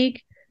fatigue,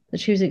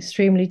 that she was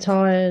extremely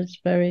tired,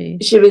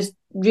 She was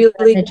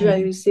really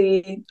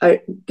drowsy, or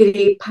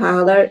grey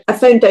pallor. I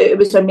found out it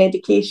was her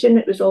medication.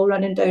 It was all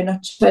running down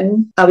her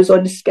chin. I was on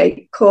a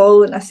Skype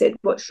call and I said,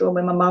 what's wrong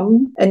with my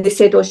mum? And they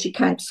said, oh, she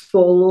can't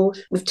swallow.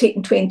 We've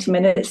taken 20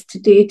 minutes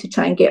today to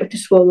try and get her to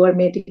swallow her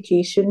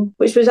medication,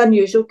 which was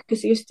unusual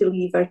because I used to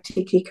leave her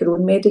to take her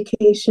own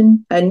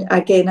medication. And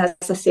again, as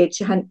I said,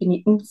 she hadn't been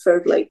eating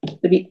for like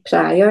the week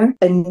prior,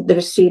 and they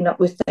were saying that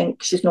we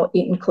think she's not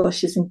eating because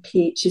she's in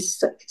pain. She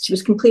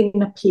was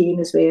complaining of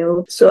pain as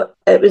well. So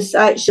it was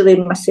actually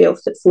myself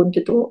that phoned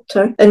the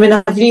doctor. And when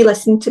I've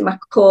re-listened to my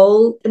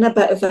call in a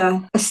bit of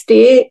a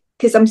state,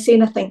 because I'm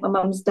saying I think my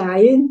mum's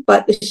dying,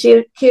 but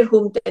the care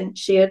home didn't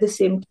share the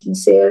same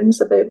concerns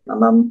about my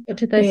mum. What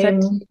did they say?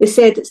 They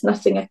said it's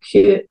nothing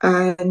acute,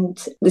 and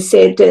they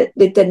said that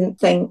they didn't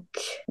think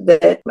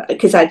that,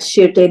 because I'd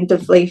shared end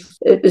of life,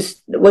 it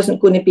wasn't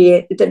going to be,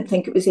 they didn't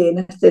think it was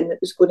anything that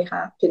was going to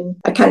happen.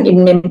 I can't even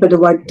remember the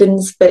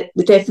wordings, but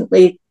they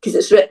definitely, because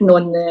it's written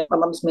on my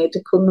mum's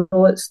medical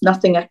notes,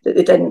 nothing that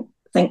they didn't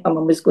think my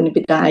mum was going to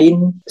be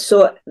dying.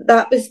 So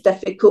that was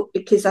difficult,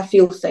 because I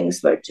feel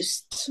things were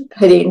just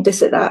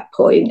horrendous at that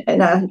point,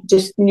 and I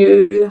just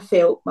knew I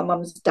felt my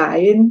mum's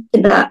dying.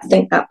 And I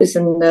think that was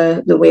in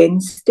the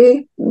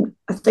Wednesday.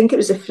 I think it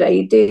was a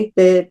Friday.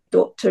 The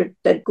doctor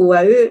did go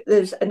out.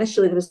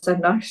 Initially there was a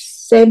nurse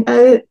sent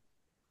out,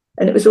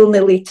 and it was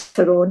only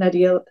later on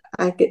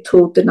I get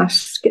told the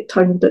nurse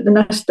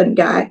didn't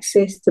get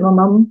access to my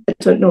mum. I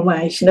don't know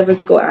why. She never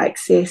got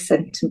access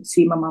and to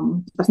see my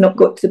mum. I've not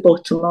got to the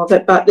bottom of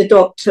it, but the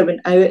doctor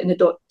went out, and the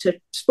doctor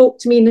spoke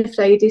to me on the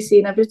Friday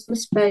saying everything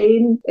was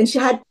fine. And she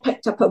had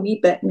picked up a wee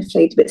bit on the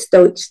Friday, but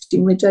still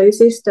extremely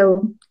drowsy,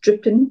 still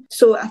drooping.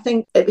 So I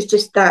think it was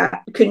just that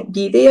I couldn't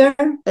be there.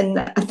 And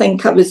I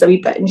think I was a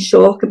wee bit in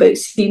shock about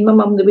seeing my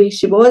mum the way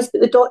she was.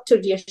 But the doctor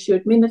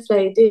reassured me on the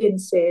Friday and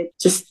said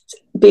just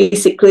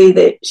basically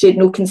that she had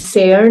no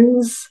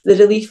concerns. The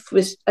relief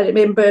was, I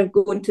remember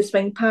going to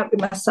swing park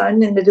with my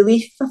son, and the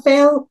relief I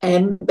felt,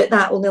 but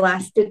that only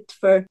lasted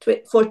for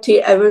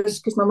 48 hours,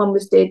 because my mum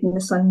was dead on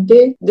the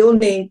Sunday. The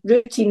only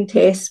routine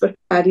tests were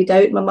carried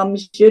out in my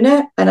mum's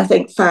unit, and I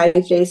think 5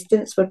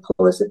 residents were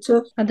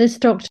positive. And this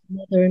doctor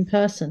met her in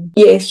person?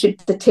 Yes,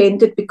 she'd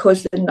attended,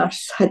 because the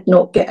nurse had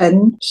not got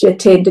in. She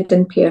attended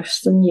in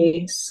person,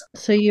 yes.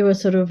 So you were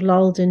sort of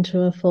lulled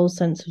into a false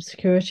sense of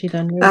security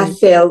then, really? I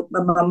felt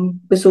my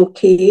mum was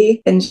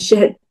okay, and she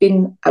had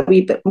been a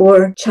wee bit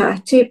more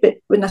chatty, but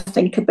when I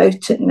think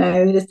about it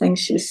now, the things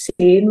she was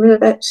saying were a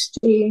bit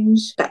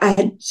strange. But I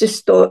had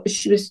just thought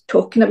she was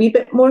talking a wee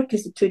bit more,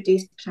 because the 2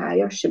 days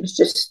prior she was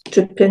just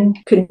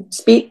drooping, couldn't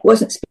speak,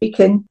 wasn't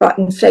speaking. But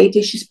on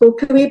Friday she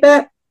spoke a wee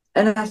bit.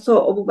 And I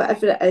thought, oh, well,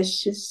 whatever it is,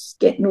 she's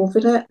getting over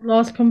it.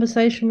 Last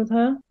conversation with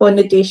her? On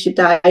the day she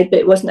died, but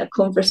it wasn't a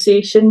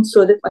conversation.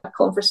 So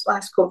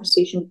last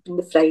conversation was on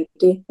the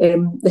Friday,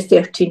 the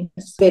 13th.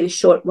 Very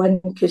short one,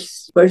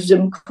 because our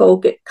Zoom call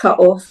got cut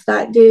off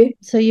that day.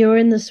 So you were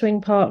in the swing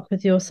park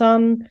with your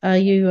son.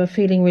 You were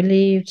feeling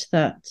relieved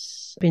that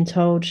been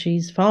told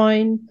she's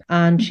fine,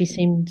 and she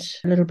seemed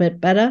a little bit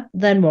better.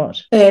 Then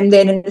what?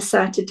 Then on the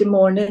Saturday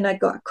morning, I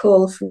got a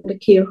call from the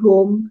care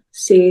home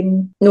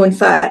saying, no, in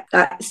fact,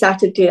 that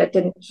Saturday I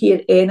didn't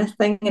hear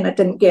anything, and I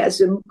didn't get a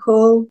Zoom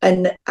call.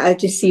 And I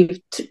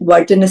received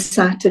word on a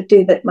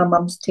Saturday that my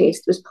mum's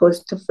test was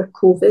positive for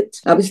COVID.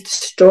 I was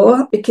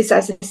distraught, because,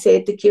 as I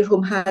said, the care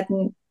home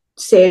hadn't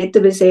said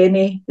there was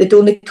any. They'd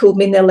only told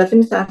me on the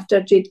 11th, after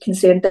I'd read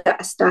concerned,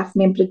 that a staff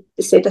member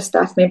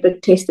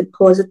had tested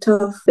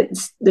positive, but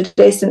the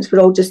residents were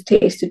all just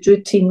tested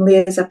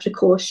routinely as a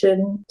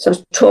precaution. So I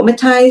was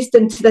traumatised,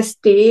 and to this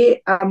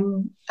day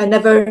I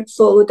never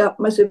followed up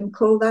my Zoom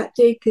call that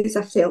day, because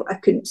I felt I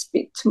couldn't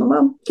speak to my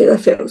mum, because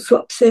I felt so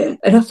upset,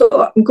 and I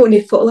thought I'm going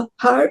to fall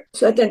apart.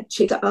 So I didn't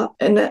chase it up,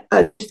 and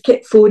I just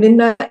kept phoning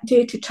that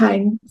day to try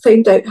and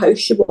find out how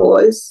she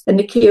was in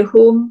the care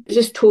home. I was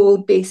just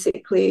told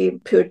basically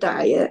poor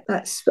diet.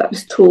 That's what I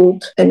was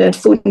told. And I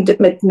phoned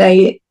at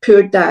midnight,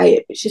 poor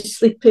diet, but she's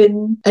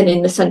sleeping. And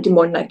then the Sunday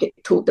morning I get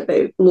told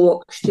about low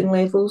oxygen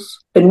levels.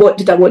 And what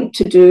did I want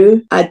to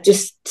do? I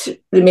just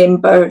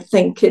remember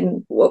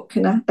thinking,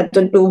 I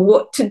don't know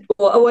what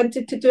I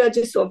wanted to do. I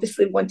just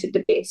obviously wanted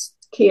the best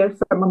care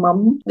for my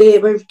mum. They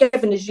were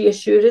giving us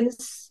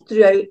reassurance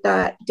throughout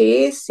that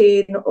day,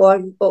 saying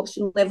our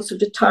oxygen levels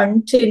have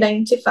returned to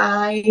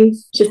 95.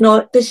 She's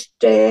not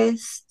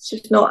distressed,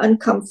 she's not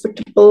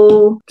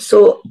uncomfortable.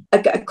 So I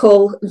got a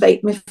call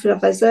inviting me for a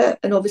visit,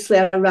 and obviously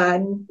I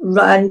ran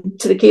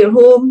to the care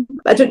home.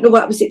 I don't know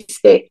what I was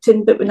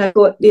expecting, but when I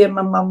got there,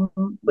 my mum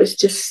was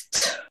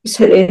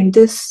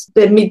horrendous.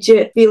 The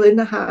immediate feeling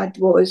I had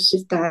was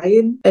she's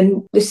dying,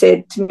 and they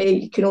said to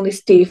me, you can only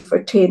stay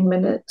for 10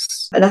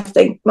 minutes. And I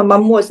think my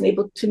mum wasn't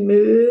able to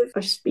move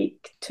or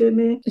speak to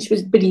me. She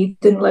was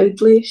breathing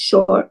loudly,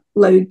 short,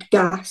 loud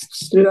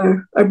gasps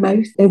through her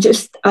mouth. And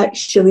just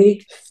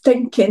actually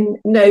thinking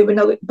now, when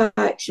I look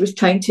back, she was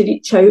trying to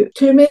reach out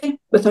to me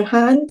with her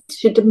hand.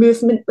 She had a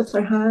movement with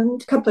her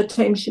hand. A couple of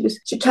times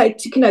she tried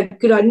to kind of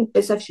grunt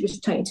as if she was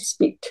trying to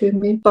speak to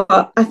me.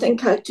 But I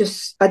think I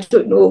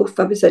don't know if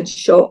I was in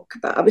shock,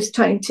 but I was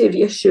trying to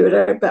reassure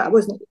her, but I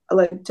wasn't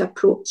allowed to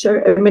approach her.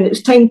 And when it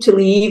was time to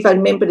leave, I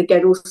remember the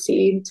girl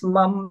saying to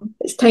Mum,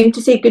 it's time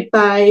to say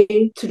goodbye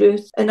to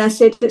Ruth. And I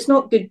said, it's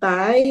not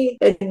goodbye.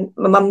 And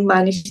my mum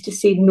managed to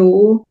say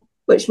no.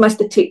 which must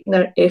have taken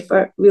their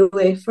effort, real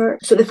effort.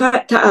 So the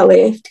fact that I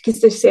left,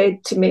 because they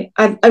said to me,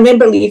 I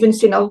remember leaving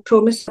saying, I'll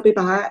promise I'll be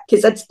back,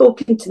 because I'd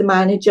spoken to the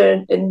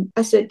manager and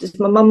I said, is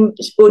my mum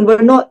going,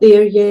 we're not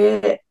there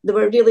yet. They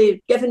were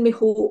really giving me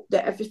hope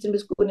that everything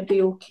was going to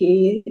be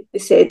okay. They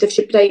said, if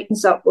she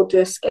brightens up, we'll do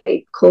a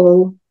Skype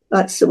call.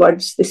 That's the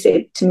words they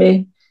said to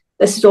me.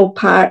 This is all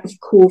part of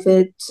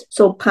COVID. It's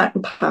all part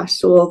and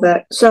parcel of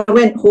it. So I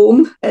went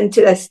home, and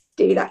to this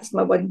day, that's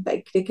my one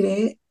big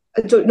regret.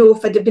 I don't know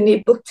if I'd have been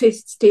able to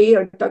stay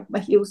or dug my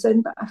heels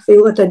in, but I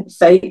feel I didn't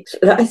fight. So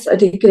that's a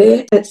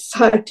regret. It's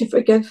hard to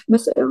forgive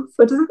myself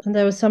for that. And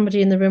there was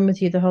somebody in the room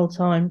with you the whole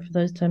time for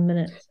those 10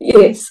 minutes?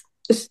 Yes.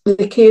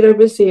 The carer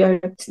was there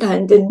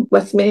standing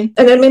with me.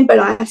 And I remember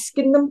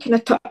asking them, can I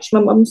touch my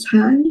mum's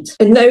hand?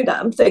 And now that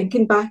I'm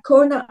thinking back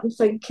on it, I'm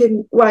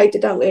thinking, why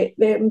did I let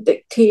them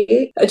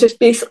dictate? I just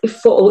basically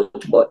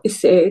followed what they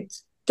said.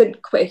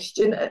 Didn't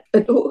question it.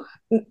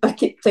 I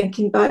keep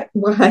thinking back,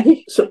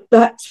 why? So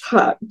that's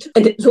hard.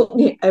 And it's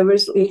only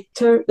hours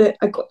later that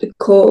I got the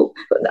call.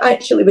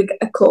 Actually, we got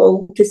a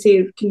call to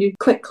say, can you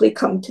quickly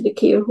come to the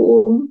care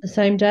home? The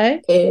same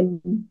day?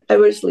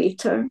 Hours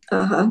later.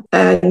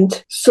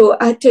 And so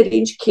I had to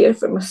arrange care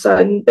for my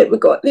son, but we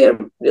got there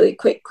really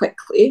quite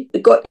quickly. We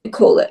got the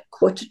call at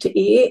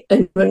 7:45,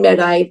 and when we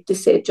arrived, they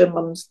said, your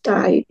mum's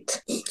died.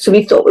 So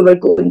we thought we were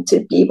going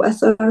to be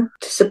with her,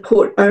 to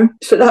support her.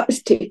 So that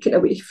was taken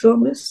away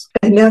from us.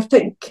 And I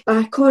think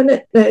back on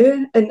it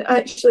now, and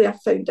actually I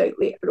found out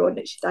later on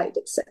that she died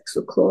at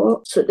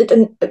 6:00. So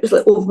it was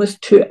like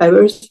almost 2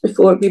 hours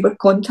before we were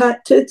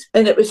contacted.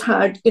 And it was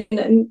hard getting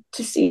in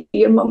to see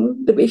your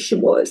mum the way she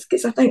was,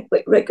 because I think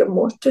like rigor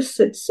mortis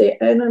had set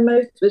in, her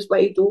mouth was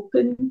wide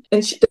open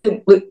and she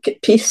didn't look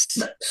at peace.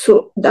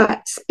 So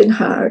that's been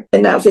hard.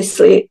 And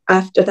obviously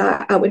after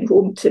that I went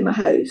home to my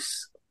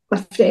house.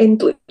 My friend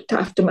looked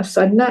after my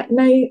son that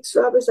night,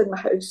 so I was in my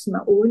house on my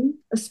own.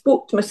 I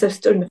spoke to my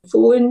sister on the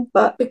phone,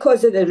 but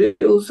because of the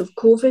rules of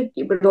COVID,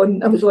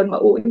 I was on my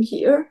own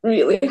here.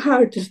 Really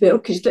hard as well,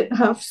 because you didn't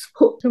have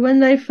support. So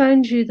when they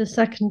phoned you the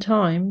second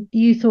time,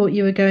 you thought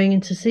you were going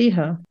in to see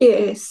her?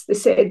 Yes, they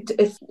said,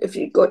 if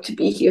you got to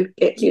be here,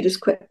 get here as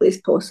quickly as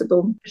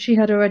possible. She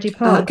had already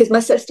passed? Because my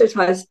sister's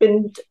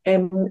husband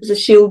was a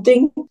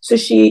shielding, so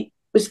she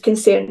was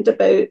concerned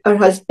about her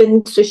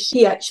husband, so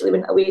she actually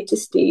went away to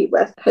stay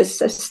with his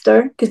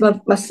sister, because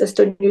my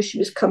sister knew she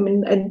was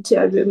coming into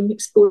a room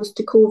exposed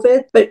to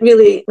COVID. But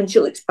really, when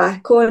she looks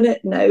back on it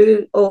now,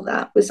 all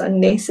that was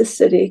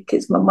unnecessary,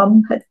 because my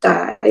mum had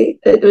died.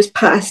 It was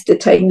past the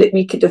time that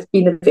we could have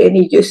been of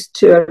any use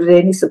to her or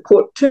any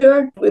support to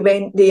her. We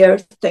went there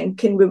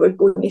thinking we were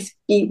going to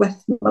be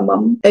with my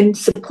mum and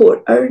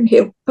support her and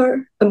help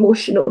her,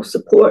 emotional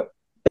support.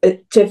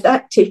 But to have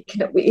that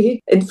taken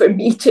away, and for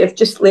me to have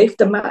just left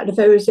a matter of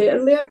hours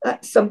earlier,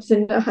 that's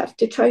something I have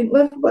to try and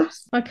live with.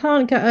 I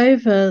can't get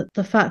over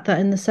the fact that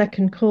in the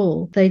second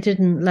call, they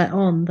didn't let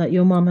on that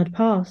your mum had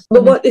passed.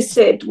 But what they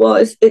said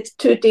was, it's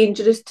too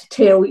dangerous to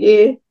tell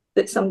you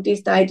that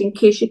somebody's died in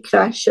case you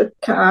crash your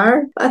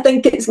car. I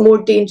think it's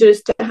more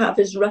dangerous to have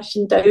us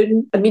rushing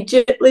down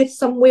immediately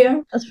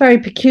somewhere. That's very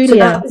peculiar. So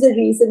that was the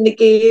reason they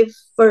gave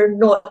for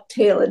not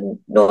telling,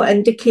 not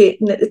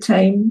indicating at the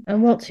time.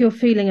 And what's your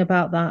feeling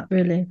about that,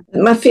 really?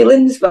 My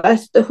feelings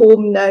with the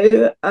home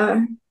now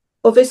are,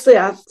 obviously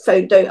I've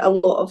found out a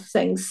lot of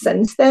things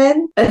since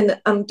then,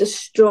 and I'm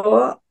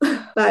distraught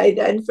by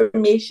the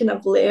information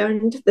I've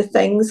learned, the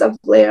things I've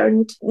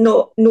learned.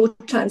 No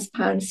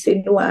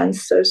transparency, no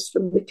answers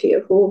from the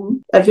care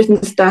home.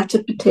 Everything's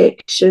data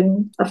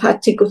protection. I've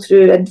had to go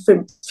through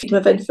freedom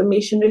of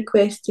information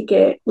requests to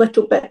get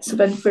little bits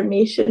of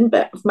information,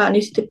 but I've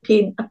managed to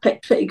paint a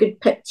pretty good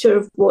picture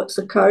of what's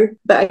occurred.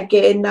 But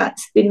again,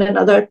 that's been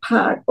another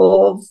part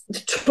of the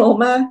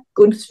trauma,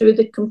 going through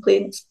the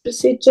complaints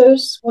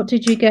procedures. What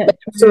did you get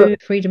through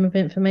freedom of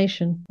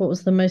information? What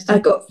was the most? I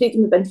got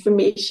freedom of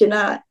information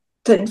at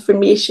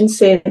information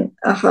sent,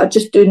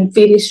 just doing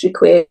various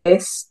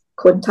requests,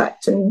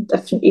 contacting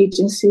different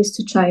agencies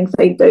to try and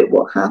find out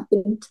what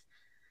happened.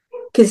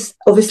 Because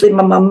obviously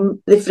my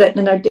mum, they've written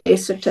in her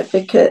death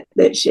certificate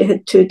that she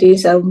had 2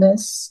 days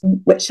illness,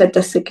 which I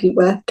disagree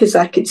with, because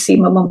I could see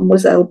my mum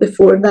was ill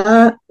before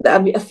that.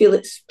 I feel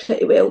it's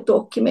pretty well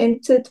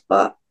documented,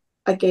 but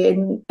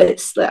again,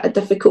 it's like a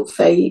difficult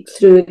fight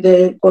through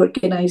the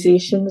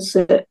organisations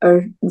that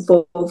are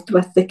involved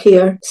with the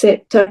care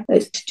sector.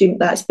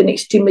 That's been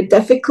extremely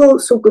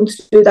difficult. So going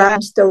through that,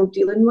 I'm still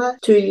dealing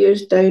with 2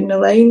 years down the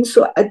line.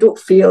 So I don't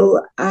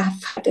feel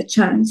I've had a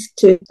chance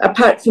to,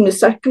 apart from the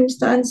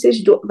circumstances,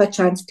 you don't have a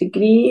chance to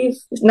grieve.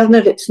 None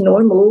of it's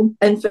normal.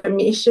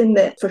 Information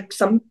that for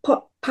some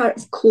part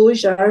of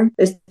closure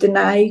is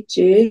denied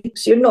you.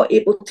 So you're not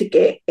able to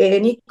get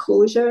any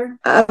closure.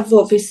 I've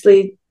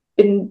obviously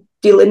been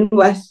dealing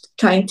with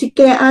trying to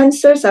get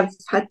answers. I've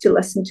had to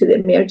listen to the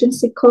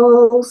emergency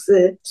calls.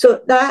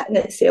 So that in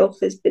itself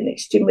has been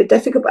extremely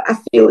difficult, but I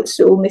feel it's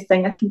the only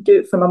thing I can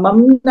do for my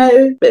mum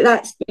now. But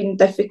that's been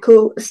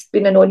difficult. It's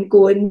been an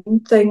ongoing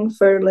thing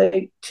for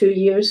like 2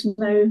 years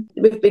now.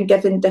 We've been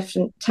given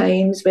different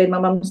times when my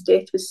mum's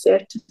death was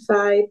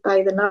certified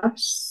by the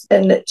nurse.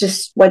 And it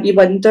just, when you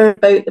wonder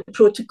about the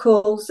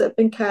protocols that have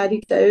been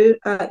carried out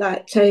at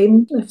that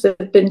time, if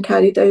they've been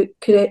carried out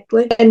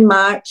correctly. In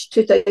March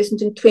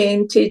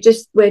 2020,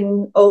 just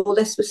when all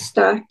this was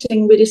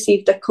starting, we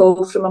received a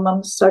call from my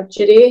mum's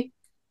surgery.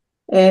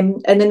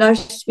 And the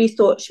nurse, we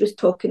thought she was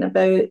talking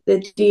about the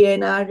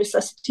DNR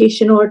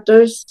resuscitation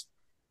orders.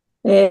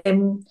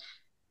 And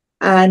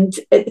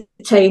at the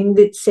time,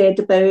 they'd said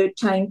about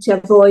trying to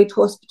avoid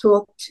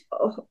hospital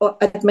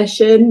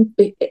admission.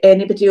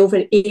 Anybody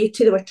over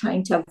 80, they were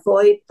trying to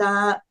avoid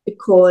that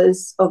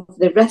because of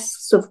the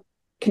risks of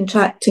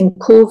contracting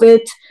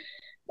COVID.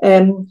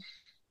 And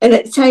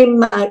at the time,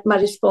 my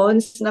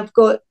response, and I've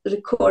got the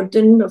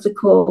recording of the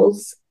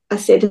calls, I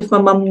said, if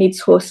my mum needs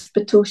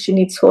hospital, she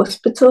needs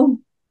hospital,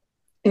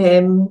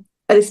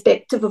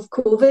 irrespective of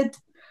COVID.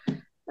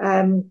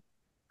 And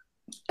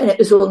it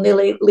was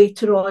only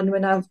later on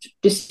when I've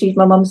received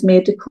my mum's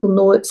medical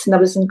notes and I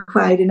was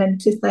inquiring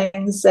into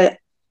things that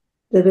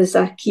there was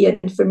a key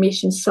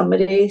information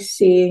summary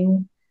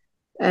saying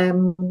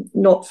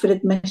not for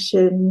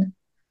admission,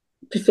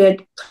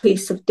 preferred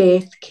place of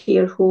death,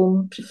 care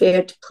home,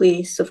 preferred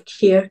place of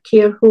care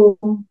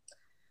home.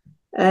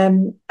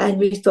 And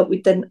we thought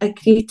we didn't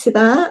agree to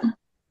that.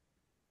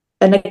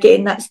 And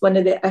again, that's one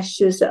of the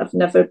issues that have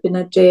never been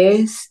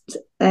addressed.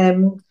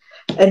 And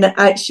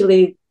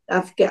actually,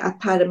 I've got a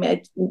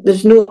paramedic.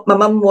 My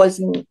mum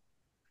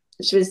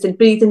she was in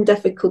breathing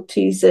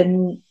difficulties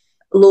and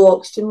low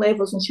oxygen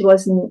levels, and she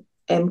wasn't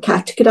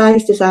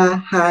categorised as a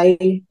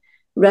high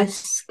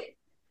risk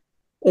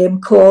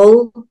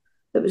call.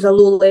 It was a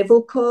low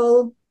level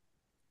call.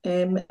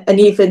 And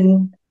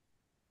even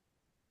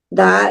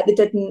that,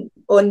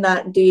 on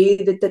that day,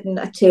 they didn't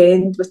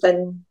attend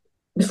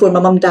before my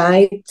mum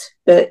died,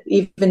 but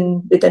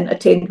even they didn't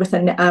attend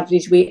within the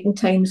average waiting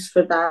times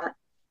for that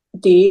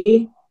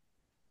day.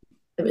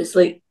 It was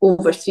like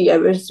over 3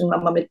 hours and my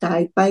mum had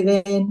died by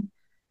then.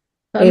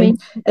 And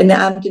the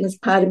ambulance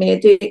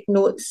paramedic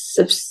notes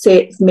have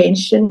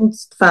mentioned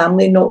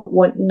family not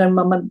wanting their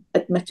mum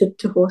admitted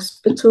to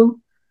hospital.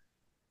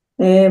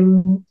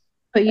 And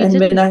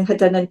when I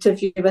had an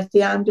interview with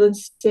the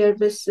ambulance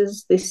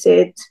services, they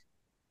said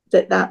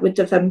that would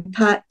have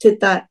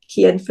impacted, that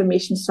key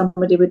information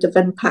summary would have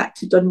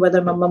impacted on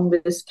whether my mum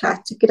was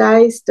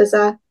categorised as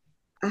a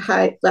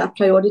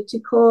priority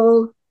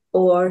call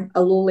or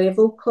a low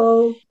level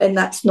call. And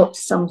that's not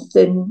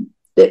something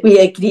that we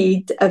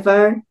agreed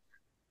ever.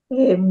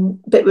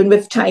 But when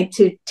we've tried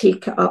to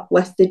take it up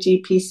with the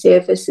GP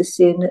services,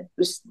 saying it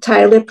was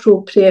entirely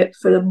appropriate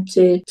for them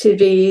to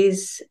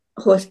raise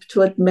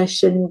hospital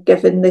admission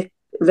given the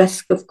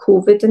risk of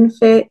COVID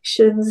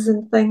infections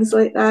and things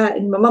like that.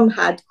 And my mum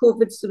had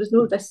COVID, so there was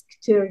no risk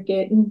to her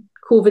getting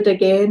COVID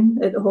again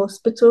at the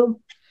hospital.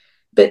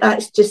 But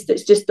it's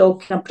just all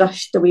kind of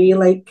brushed away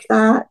like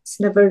that. It's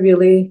never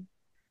really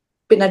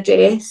been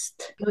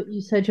addressed.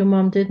 You said your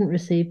mum didn't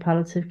receive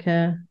palliative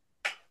care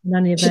in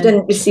any event. She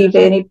didn't receive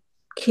any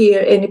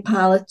care, any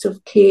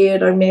palliative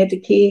care or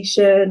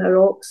medication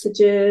or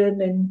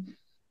oxygen, and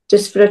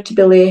just for her to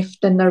be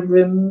left in her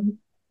room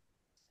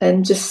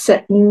and just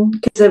sitting,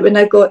 because when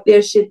I got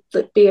there, she had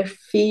like bare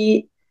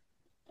feet,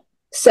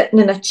 sitting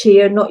in a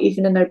chair, not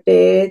even in her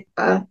bed.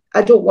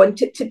 I don't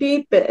want it to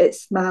be, but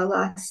it's my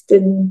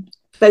lasting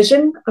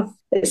vision.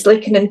 It's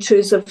like an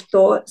intrusive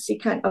thought, so you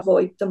can't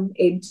avoid them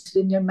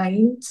entering your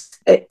mind.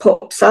 It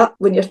pops up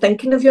when you're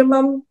thinking of your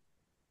mum.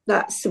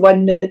 That's the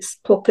one that's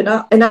popping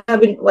up, and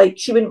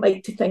she wouldn't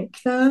like to think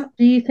that.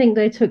 Do you think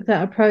they took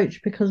that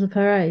approach because of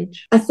her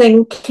age? I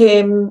think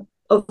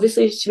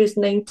obviously she was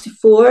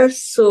 94,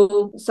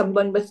 so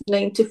someone with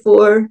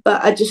 94,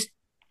 but I just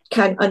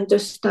can't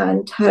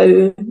understand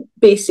how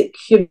basic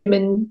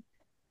human,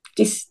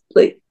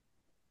 to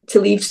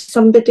leave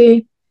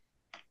somebody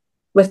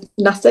with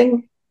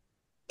nothing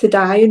to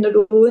die on their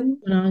own.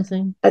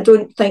 Amazing. I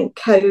don't think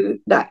how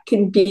that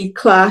can be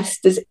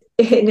classed as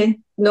any,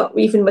 not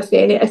even with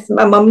any. If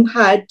my mum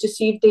had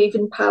received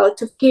even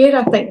palliative care,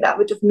 I think that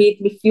would have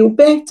made me feel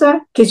better,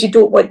 because you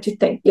don't want to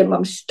think your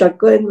mum's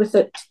struggling with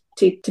it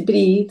to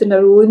breathe on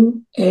her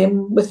own,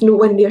 with no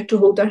one there to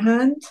hold her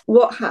hand.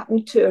 What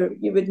happened to her?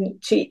 You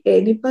wouldn't treat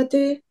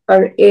anybody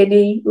or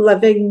any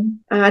living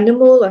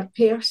animal or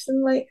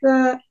person like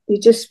that. You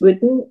just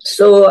wouldn't.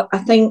 So I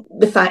think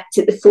the fact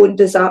that they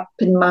phoned us up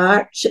in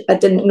March, I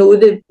didn't know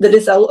the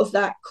result of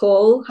that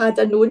call. Had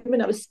I known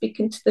when I was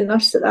speaking to the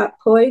nurse at that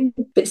point,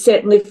 but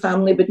certainly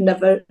family would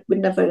never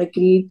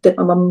agree that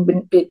my mum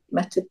wouldn't be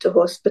admitted to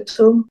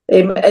hospital.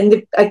 And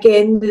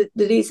the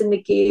reason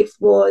they gave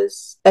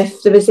was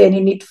if there was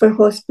any need for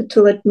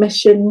hospital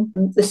admission,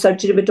 the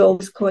surgery would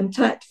always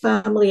contact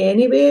family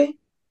anyway.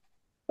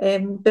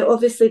 But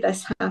obviously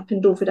this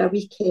happened over a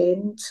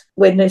weekend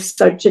when the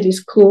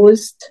surgeries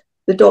closed.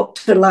 The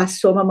doctor last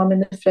saw my mum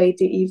on the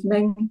Friday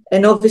evening,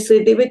 and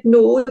obviously they would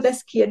know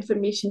this key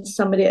information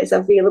summary is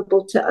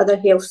available to other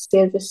health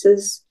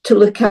services to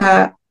look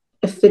at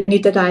if the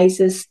need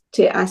arises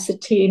to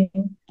ascertain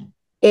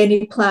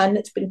any plan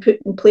that's been put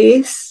in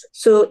place.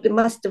 So they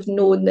must have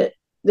known that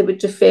they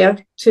would refer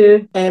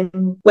to,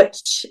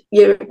 which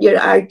you're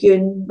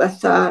arguing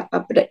with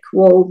a brick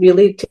wall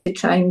really to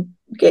try and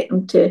get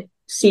them to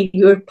see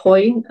your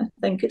point. I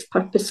think it's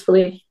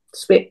purposefully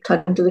swept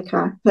under the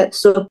carpet.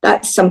 So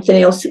that's something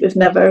else that we've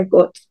never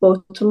got to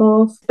the bottom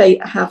of,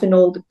 despite having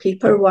all the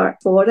paperwork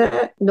for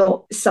it,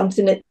 not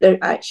something that they're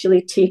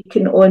actually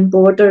taking on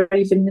board or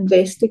even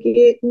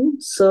investigating.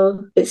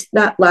 So it's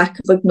that lack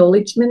of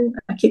acknowledgement.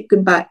 I keep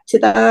going back to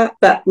that,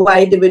 but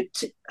why they would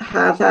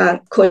have a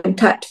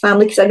contact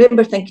family, because I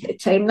remember thinking at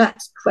the time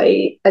that's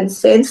quite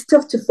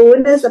insensitive to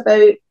phone us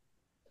about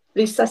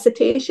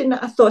resuscitation.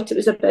 I thought it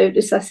was about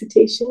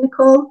resuscitation,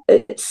 Nicole.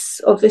 It's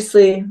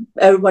obviously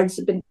our words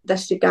have been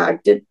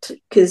disregarded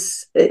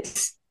because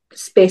it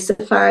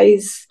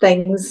specifies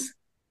things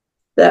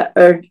that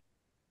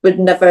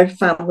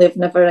family have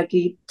never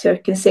agreed to or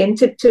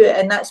consented to it,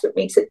 and that's what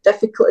makes it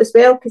difficult as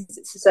well, because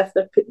it's as if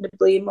they're putting the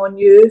blame on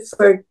you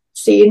for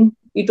saying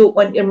you don't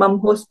want your mum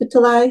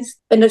hospitalised.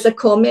 And there's a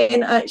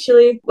comment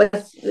actually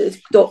with the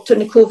doctor in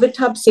the COVID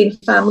hub saying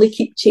family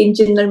keep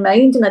changing their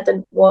mind, and I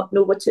didn't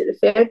know what it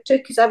referred to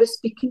because I was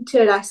speaking to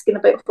her asking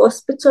about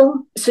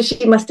hospital. So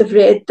she must have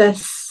read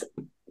this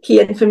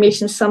key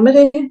information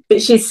summary,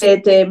 but she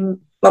said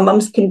my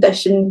mum's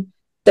condition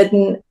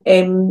didn't,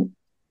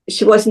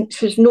 she was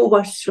no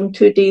worse from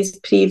 2 days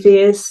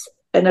previous,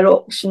 and her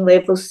oxygen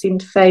levels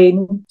seemed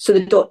fine. So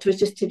the doctor was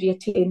just to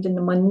reattend on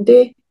the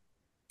Monday.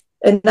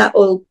 And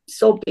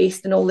it's all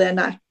based on all the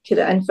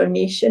inaccurate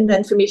information, the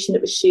information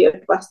that was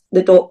shared with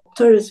the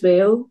doctor as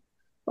well,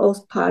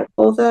 all part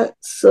of it.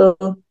 So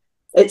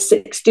it's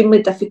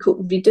extremely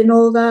difficult reading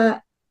all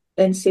that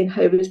and saying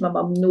how was my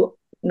mum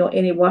not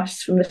any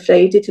worse from the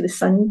Friday to the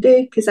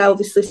Sunday, because I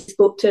obviously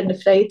spoke to her on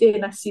the Friday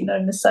and I seen her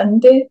on the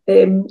Sunday,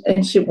 and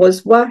she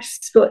was worse.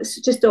 So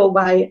it's just all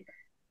why it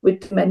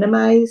would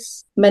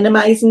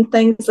minimising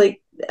things. Like,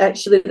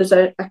 actually there's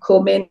a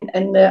comment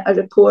in a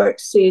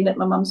report saying that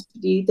my mum's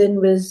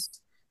breathing was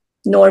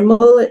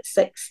normal at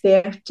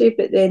 6:30,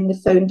 but then they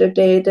found her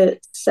dead at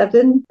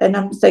 7. And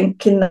I'm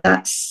thinking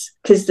that's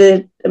because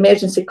the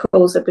emergency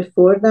calls are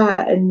before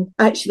that, and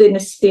actually in the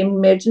same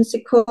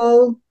emergency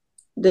call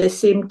the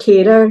same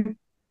carer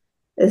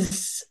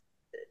is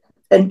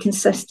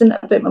inconsistent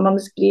about my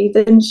mum's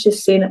breathing.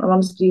 She's saying that my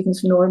mum's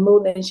breathing's normal,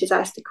 and then she's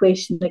asked the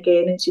question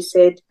again and she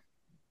said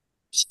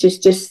she's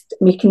just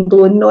making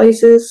blowing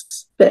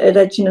noises. But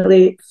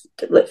originally,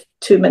 like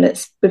 2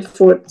 minutes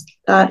before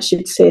that,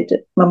 she'd said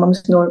that my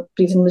mum's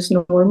breathing was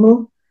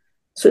normal.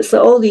 So it's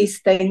like all these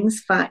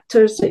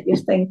factors that you're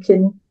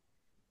thinking,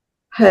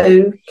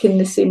 how can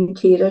the same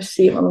carer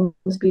say my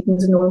mum's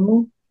breathing's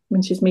normal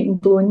when she's making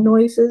blowing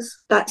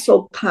noises? That's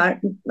part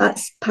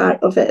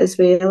of it as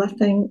well. I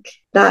think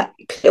that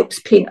helps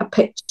paint a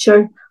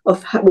picture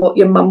of what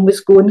your mum was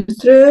going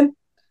through,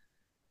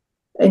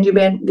 and you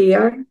weren't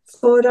there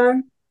for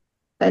her.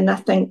 And I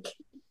think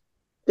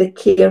the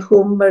care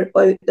home were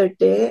out their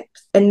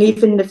depth, and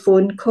even the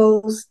phone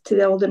calls to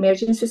the old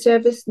emergency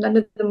service, none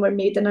of them were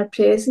made in her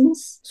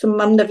presence. So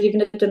mum never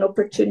even had an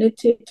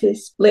opportunity to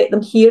let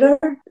them hear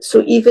her.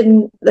 So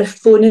even they're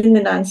phoning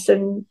and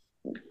answering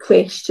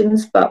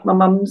questions, but my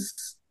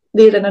mum's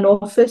there in an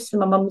office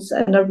and my mum's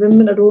in a room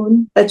on her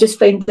own. I just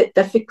find it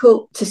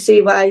difficult to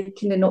say, why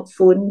can they not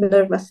phone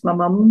her with my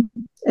mum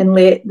and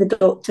let the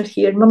doctor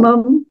hear my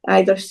mum?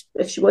 Either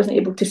if she wasn't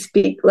able to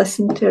speak,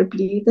 listen to her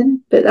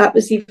breathing. But that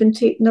was even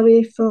taken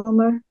away from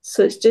her.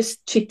 So it's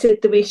just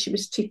treated the way she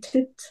was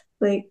treated,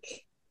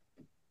 like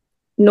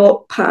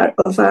not part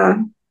of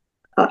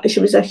she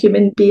was a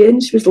human being.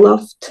 She was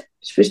loved.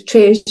 She was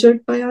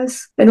treasured by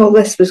us. And all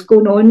this was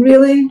going on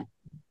really,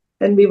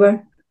 and we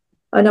were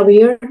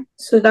unaware.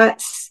 So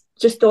that's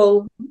just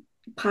all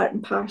part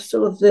and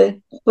parcel of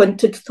the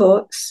haunted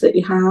thoughts that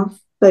you have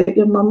about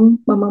your mum,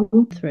 my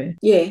mum. Through.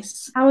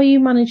 Yes. How are you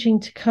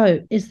managing to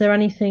cope? Is there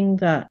anything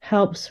that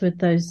helps with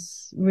those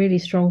really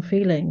strong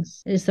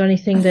feelings? Is there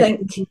anything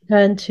you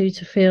turn to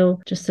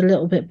feel just a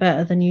little bit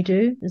better than you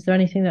do? Is there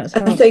anything that's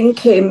helped? I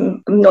think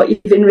I'm not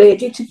even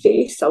ready to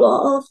face a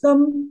lot of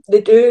them.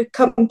 They do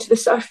come to the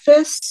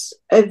surface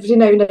every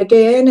now and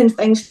again, and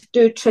things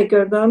do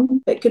trigger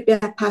them. It could be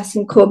a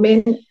passing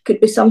comment, it could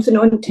be something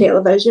on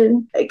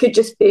television, it could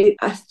just be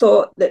a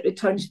thought that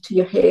returns to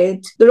your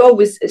head.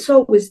 It's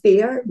always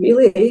there,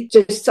 really.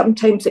 Just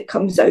sometimes it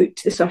comes out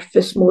to the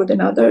surface more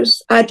than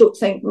others. I don't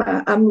think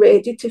I'm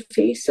ready to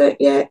face it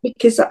yet,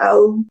 because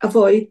I'll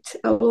avoid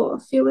a lot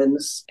of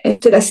feelings.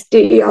 And to this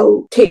day,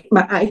 I'll take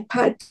my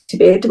iPad to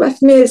bed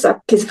with me,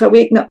 because if I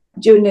wake up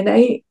during the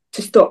night,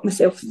 to stop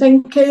myself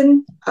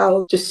thinking,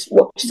 I'll just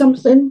watch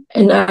something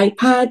on the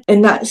iPad,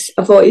 and that's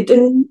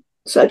avoiding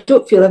So I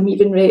don't feel I'm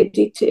even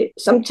ready to.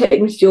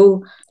 Sometimes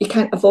you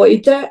can't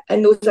avoid it,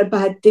 and those are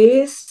bad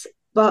days.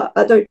 But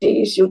other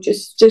days you're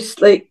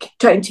just like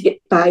trying to get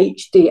by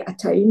each day at a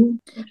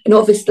time. And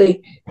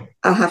obviously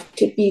I have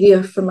to be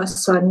there for my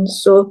son.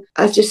 So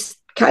I just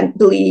can't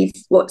believe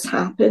what's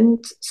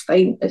happened. It's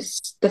fine.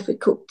 It's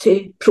difficult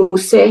to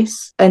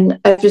process. And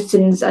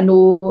everything's, I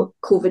know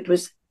COVID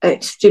was an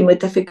extremely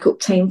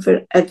difficult time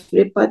for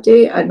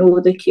everybody. I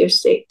know the care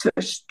sector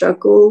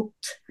struggled.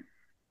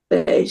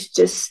 But it's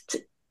just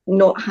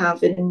not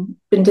having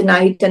been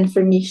denied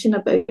information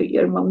about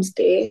your mum's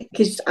death,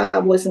 because I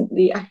wasn't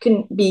there. I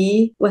couldn't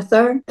be with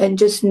her, and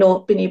just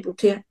not being able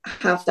to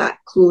have that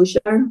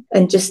closure,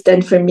 and just the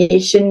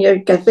information you're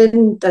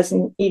given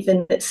doesn't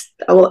even, it's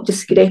a lot of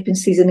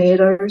discrepancies and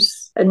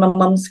errors. In my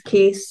mum's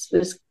case,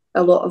 there's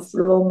a lot of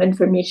wrong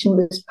information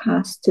was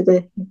passed to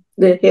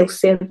the health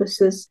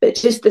services. But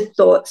just the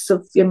thoughts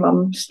of your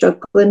mum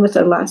struggling with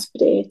her last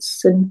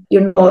breaths and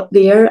you're not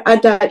there.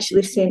 I'd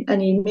actually sent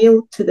an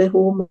email to the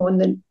home on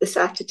the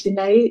Saturday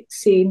night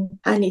saying,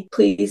 Annie,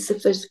 please,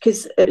 if there's,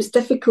 because it was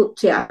difficult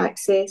to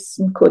access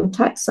and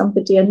contact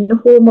somebody in the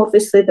home.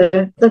 Obviously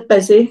they're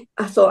busy.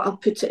 I thought I'll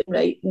put it in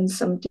writing,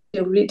 somebody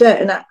will read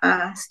it. And I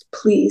asked,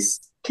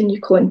 please, can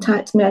you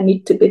contact me? I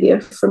need to be there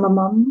for my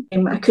mum.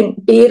 I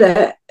couldn't bear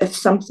it if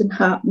something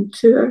happened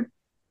to her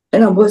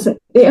and I wasn't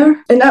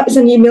there. And that was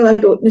an email I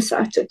wrote on the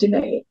Saturday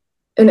night.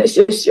 And it's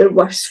just your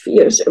worst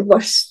fears, the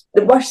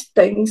worst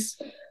things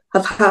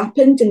have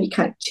happened and you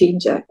can't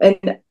change it.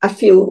 And I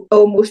feel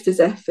almost as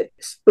if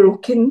it's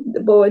broken, the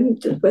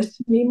bond with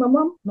me and my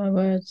mum. My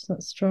words,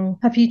 that's strong.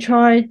 Have you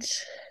tried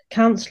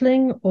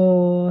counselling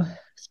or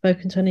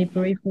spoken to any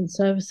bereavement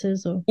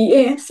services? Or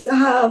yes, I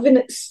have, and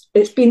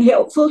it's been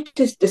helpful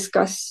to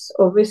discuss.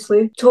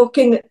 Obviously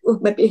talking will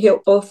maybe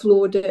help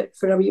offload it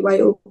for a wee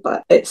while,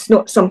 but it's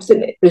not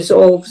something that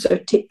resolves or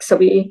takes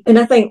away. And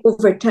I think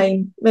over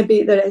time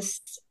maybe there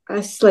is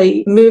a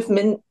slight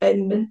movement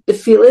in the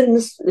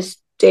feelings, the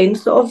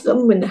strength of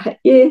them when they hit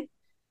you,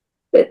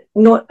 but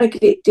not a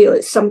great deal.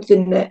 It's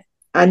something that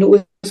I know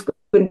is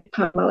going to be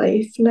part of my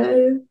life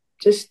now.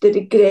 Just the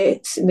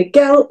regrets and the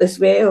guilt as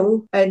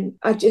well. And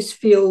I just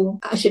feel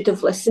I should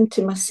have listened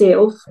to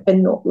myself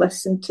and not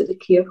listened to the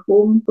care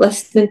home,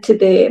 listening to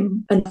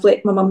them, and I've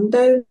let my mum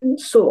down.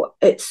 So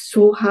it's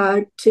so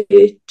hard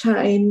to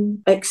try and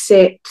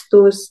accept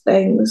those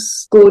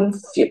things going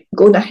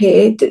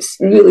ahead. It's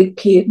really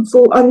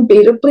painful,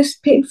 unbearably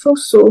painful.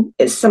 So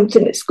it's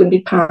something that's going to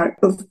be part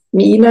of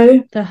me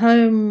now. The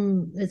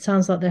home, it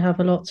sounds like they have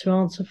a lot to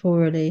answer for,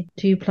 really.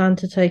 Do you plan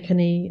to take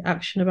any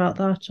action about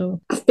that? Or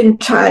I've been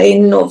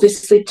trying,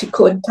 obviously, to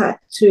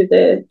contact through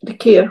the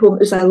care home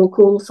as a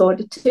local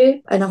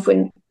authority, and I've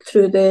went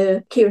through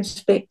the care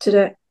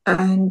inspectorate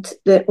and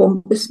the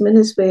ombudsman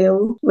as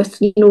well, with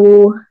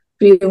no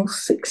real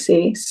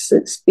success.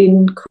 It's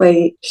been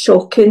quite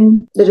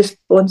shocking, the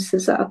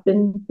responses that I've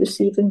been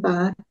receiving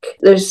back.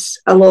 There's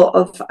a lot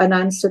of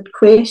unanswered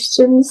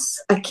questions.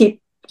 I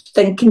keep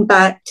thinking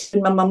back to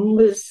when my mum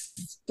was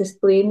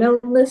displaying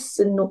illness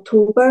in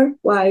October,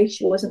 why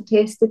she wasn't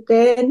tested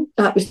then.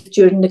 That was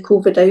during the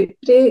COVID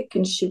outbreak,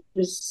 and she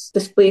was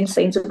displaying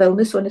signs of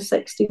illness on the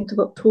 16th of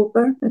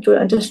October. I don't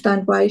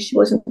understand why she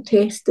wasn't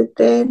tested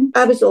then.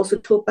 I was also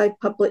told by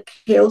public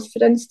health,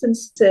 for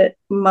instance, that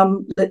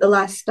mum, that the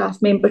last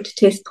staff member to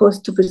test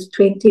positive was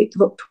the 28th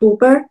of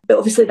October. But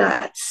obviously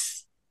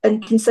that's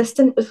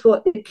inconsistent with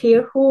what the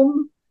care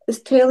home is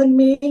telling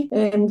me.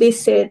 They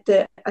said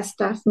that a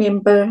staff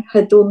member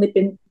had only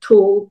been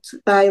told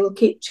by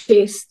Locate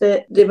Chase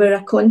that they were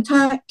a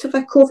contact of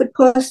a COVID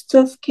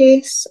positive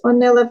case on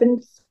the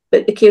 11th,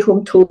 but the care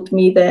home told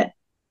me that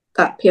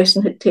that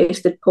person had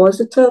tested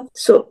positive.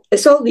 So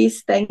it's all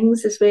these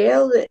things as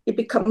well that you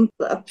become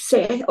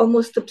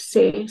almost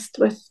obsessed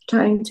with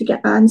trying to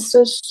get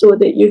answers so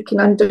that you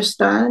can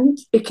understand,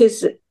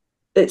 because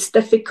it's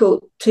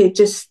difficult to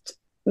just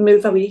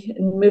move away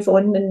and move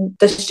on and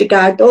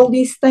disregard all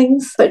these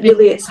things, but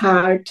really it's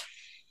hard.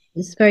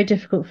 It's very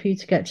difficult for you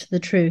to get to the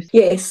truth.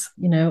 Yes.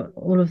 You know,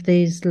 all of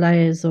these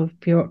layers of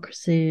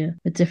bureaucracy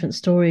with different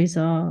stories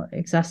are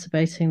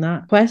exacerbating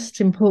that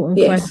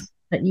important quest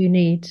that you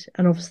need,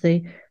 and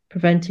obviously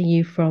preventing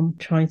you from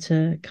trying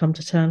to come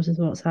to terms with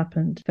what's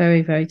happened.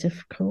 Very, very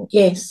difficult.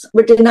 Yes,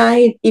 we're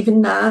denied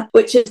even that,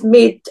 which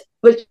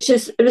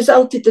has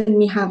resulted in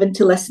me having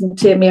to listen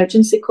to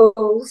emergency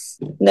calls,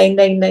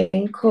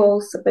 999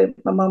 calls about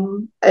my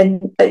mum.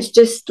 And it's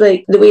just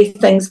like the way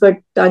things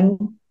were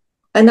done.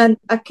 And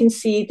I can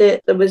see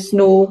that there was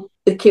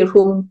the care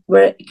home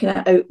were kind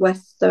of out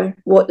with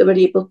what they were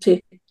able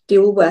to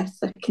deal with.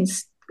 I can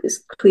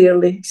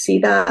clearly see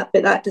that,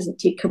 but that doesn't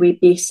take away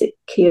basic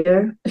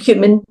care,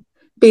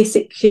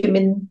 basic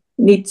human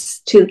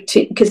needs to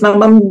because my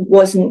mum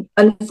wasn't,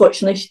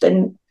 unfortunately, she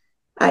didn't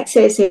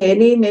access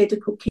any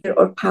medical care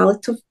or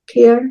palliative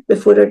care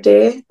before her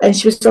death, and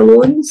she was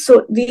alone.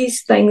 So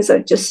these things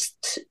are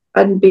just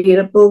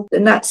unbearable.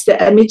 And that's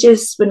the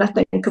images when I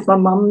think of my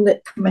mum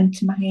that come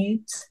into my head,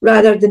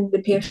 rather than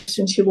the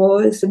person she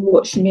was and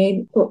what she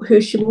meant,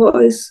 who she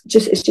was.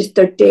 It's just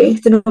her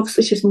death, and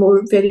obviously she's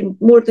more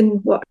than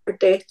what her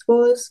death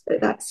was.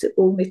 But that's the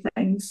only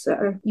things that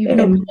are. You've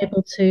not been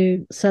able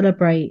to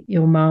celebrate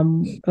your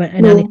mum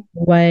in No. any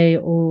way,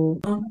 or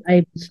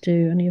able to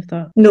do any of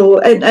that? No,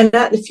 and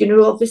at the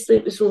funeral, obviously,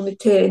 it was only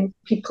 10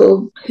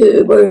 people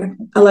who were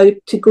allowed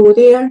to go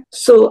there.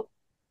 So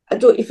I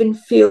don't even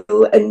feel,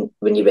 and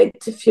when you went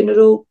to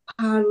funeral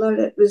parlour,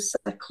 it was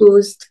a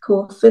closed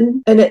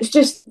coffin. And it's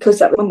just because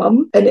that's my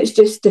mum, and it's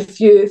just if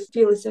you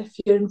feel as if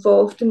you're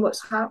involved in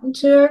what's happened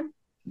to her,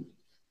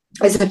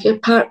 as if you're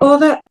part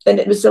of it, and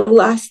it was the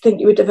last thing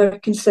you would ever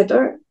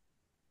consider,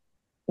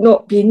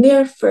 not being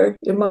there for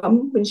your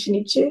mum when she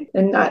needs you.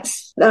 And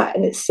that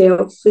in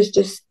itself is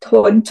just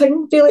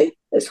haunting, really.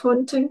 It's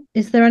haunting.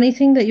 Is there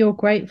anything that you're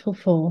grateful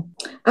for?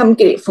 I'm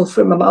grateful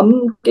for my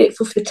mum,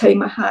 grateful for the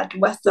time I had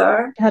with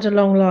her. She had a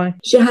long life.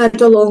 She had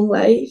a long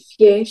life,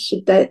 yes,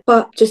 she did.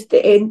 But just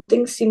the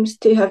ending seems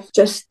to have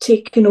just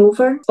taken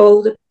over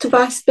all the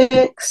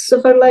aspects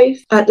of her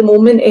life. At the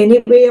moment,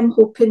 anyway, I'm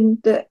hoping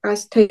that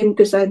as time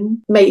goes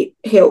in, might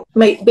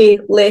be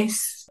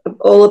less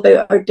all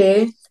about her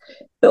death.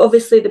 But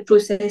obviously the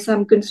process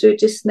I'm going through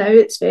just now,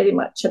 it's very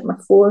much at my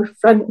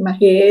forefront, my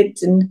head,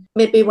 and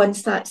maybe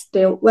once that's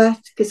dealt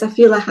with, because I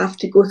feel I have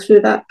to go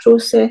through that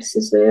process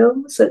as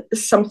well. So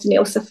it's something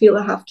else I feel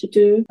I have to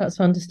do.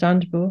 That's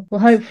understandable. Well,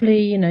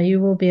 hopefully,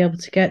 you will be able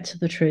to get to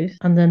the truth,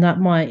 and then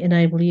that might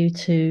enable you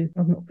to,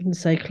 I wouldn't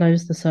say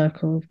close the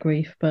circle of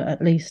grief, but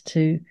at least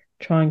to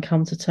try and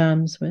come to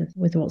terms with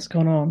what's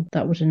gone on.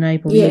 That would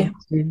enable you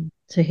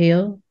to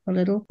heal a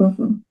little.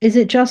 Mm-hmm. Is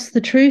it just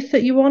the truth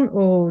that you want,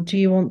 or do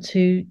you want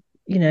to,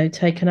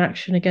 take an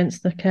action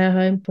against the care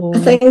home? I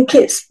think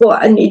it's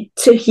what I need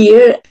to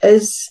hear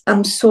is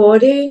I'm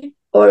sorry,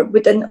 or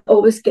we didn't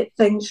always get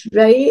things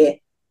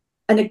right,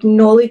 an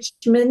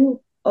acknowledgement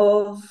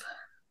of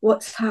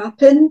what's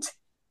happened,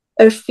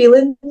 our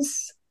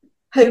feelings,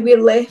 what we're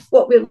left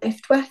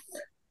with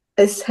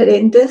is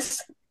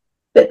horrendous.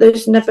 But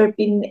there's never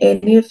been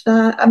any of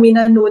that. I mean,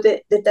 I know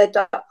that they did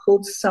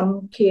uphold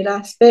some care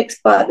aspects,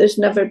 but there's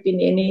never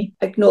been any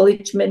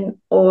acknowledgement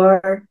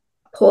or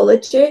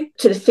apology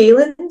to the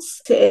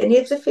feelings, to any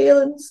of the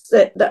feelings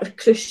that are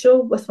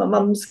crucial with my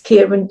mum's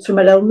care from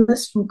her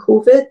illness, from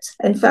COVID.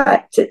 In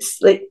fact, it's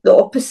like the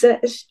opposite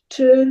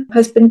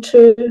has been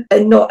true,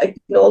 and not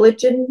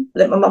acknowledging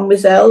that my mum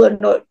was ill, or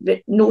not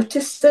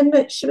noticing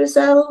that she was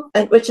ill,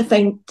 and which I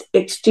find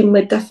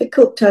extremely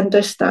difficult to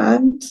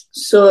understand.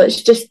 So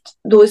it's just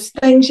those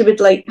things you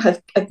would like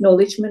have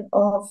acknowledgement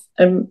of,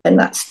 and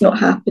that's not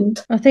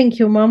happened. I think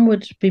your mum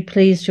would be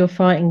pleased you're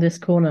fighting this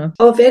corner.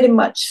 Oh, very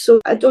much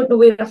so. I don't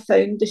know where I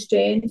found the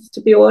strength,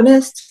 to be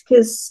honest,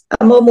 because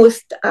I'm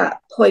almost at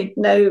a point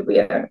now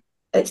where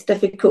it's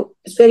difficult.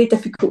 It's very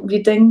difficult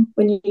reading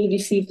when you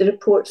receive the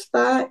reports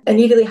back, and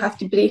you really have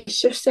to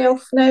brace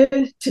yourself now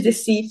to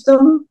receive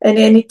them. And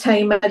any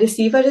time I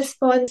receive a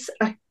response,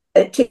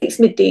 it takes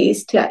me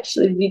days to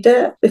actually read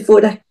it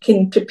before I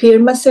can prepare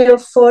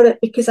myself for it,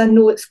 because I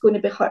know it's going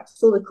to be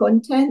hurtful, the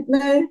content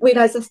now.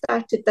 Whereas I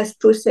started this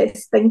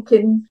process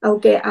thinking I'll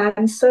get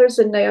answers,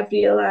 and now I've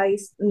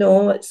realised,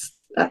 no,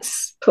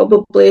 that's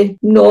probably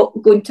not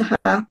going to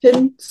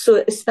happen. So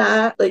it's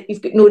that, like,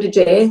 you've got no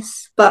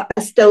redress, but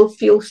I still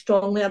feel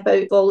strongly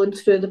about following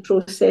through the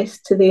process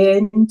to the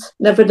end.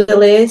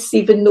 Nevertheless,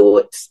 even though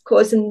it's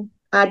causing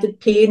added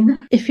pain.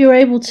 If you're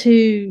able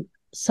to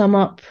sum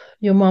up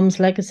your mum's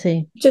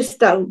legacy?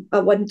 Just a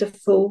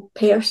wonderful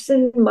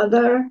person,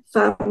 mother,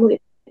 family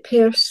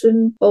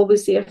person,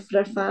 always there for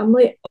her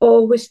family,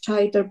 always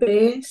tried her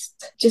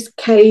best, just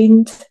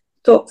kind,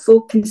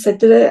 thoughtful,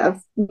 considerate.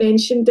 I've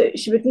mentioned that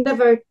she would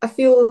never, I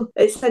feel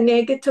it's a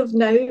negative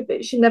now,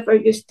 but she never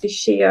used to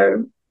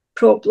share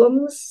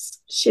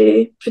problems.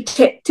 She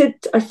protected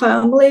her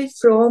family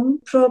from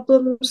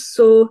problems.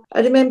 So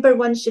I remember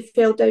once she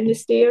fell down the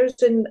stairs,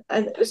 and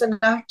it was an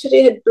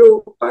artery had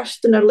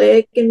burst in her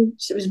leg, and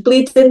she was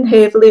bleeding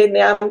heavily, and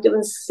the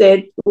ambulance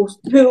said, well,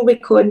 who will we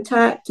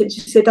contact? And she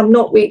said, I'm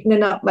not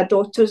waking up my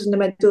daughters in the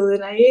middle of the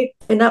night.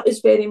 And that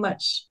was very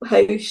much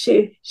how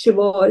she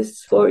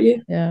was for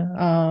you. Yeah.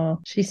 Oh,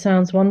 she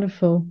sounds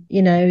wonderful.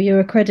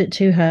 You're a credit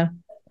to her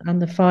and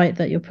the fight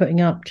that you're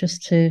putting up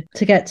just to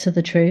get to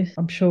the truth.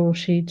 I'm sure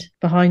she'd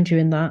behind you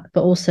in that,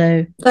 but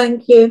also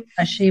thank you.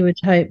 She would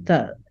hope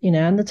that,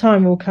 and the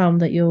time will come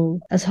that you'll,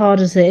 as hard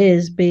as it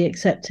is, be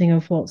accepting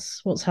of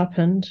what's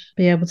happened,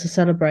 be able to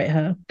celebrate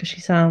her, because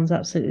she sounds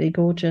absolutely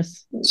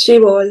gorgeous. She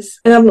was,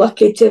 and I'm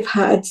lucky to have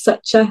had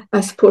such a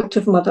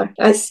supportive mother.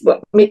 That's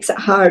what makes it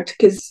hard,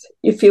 because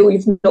you feel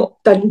you've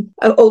not done,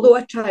 although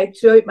I tried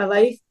throughout my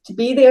life to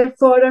be there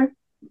for her,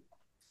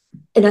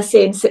 in a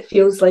sense, it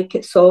feels like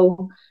it's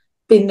all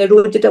been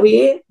eroded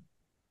away,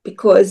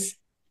 because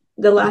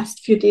the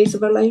last few days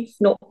of her life,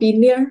 not being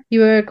there.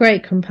 You were a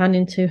great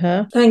companion to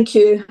her. Thank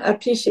you. I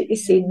appreciate you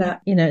saying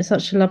that. You know, it's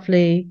such a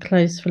lovely,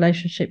 close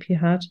relationship you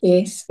had.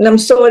 Yes. And I'm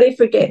sorry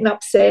for getting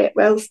upset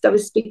whilst I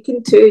was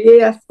speaking to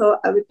you. I thought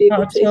I would be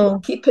able to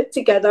keep it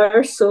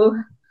together. So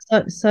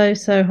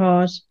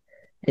hard.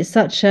 It's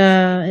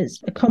a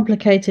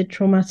complicated,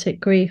 traumatic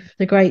grief.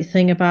 The great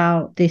thing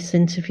about this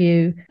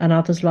interview and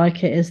others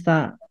like it is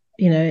that,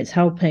 you know, it's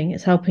helping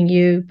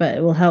you, but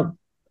it will help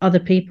other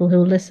people who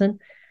will listen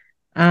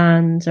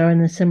and are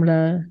in a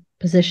similar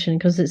position,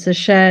 because it's a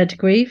shared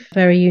grief,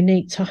 very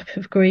unique type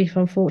of grief,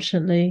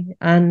 unfortunately.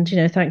 And, you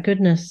know, thank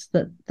goodness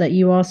that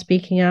you are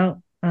speaking out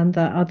and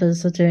that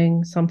others are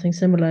doing something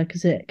similar,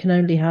 because it can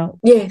only help.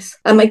 Yes,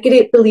 I'm a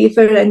great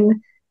believer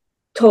in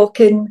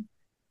talking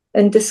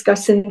and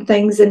discussing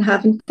things and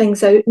having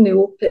things out in the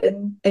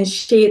open and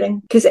sharing,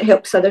 because it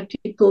helps other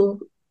people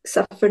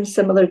suffering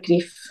similar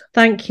grief.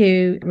 Thank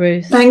you,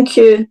 Ruth. Thank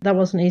you. That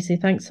wasn't easy.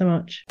 Thanks so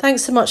much.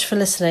 Thanks so much for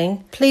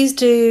listening. Please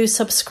do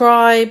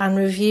subscribe and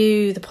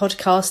review the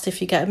podcast if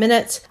you get a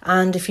minute.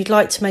 And if you'd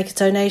like to make a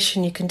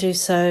donation, you can do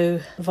so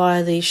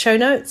via the show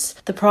notes.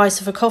 The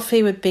price of a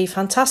coffee would be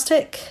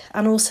fantastic.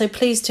 And also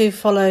please do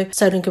follow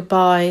Stolen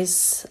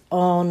Goodbyes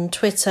on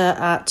Twitter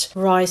at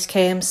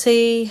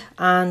RiseKMC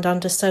and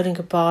under Stolen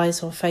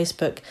Goodbyes on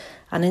Facebook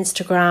and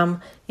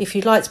Instagram. If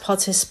you'd like to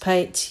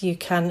participate, you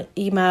can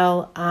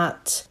email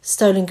at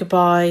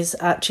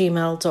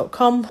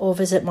stolengoodbyes@gmail.com or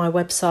visit my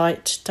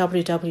website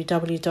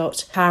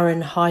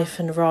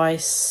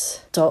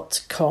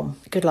www.karen-rice.com.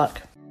 Good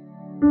luck.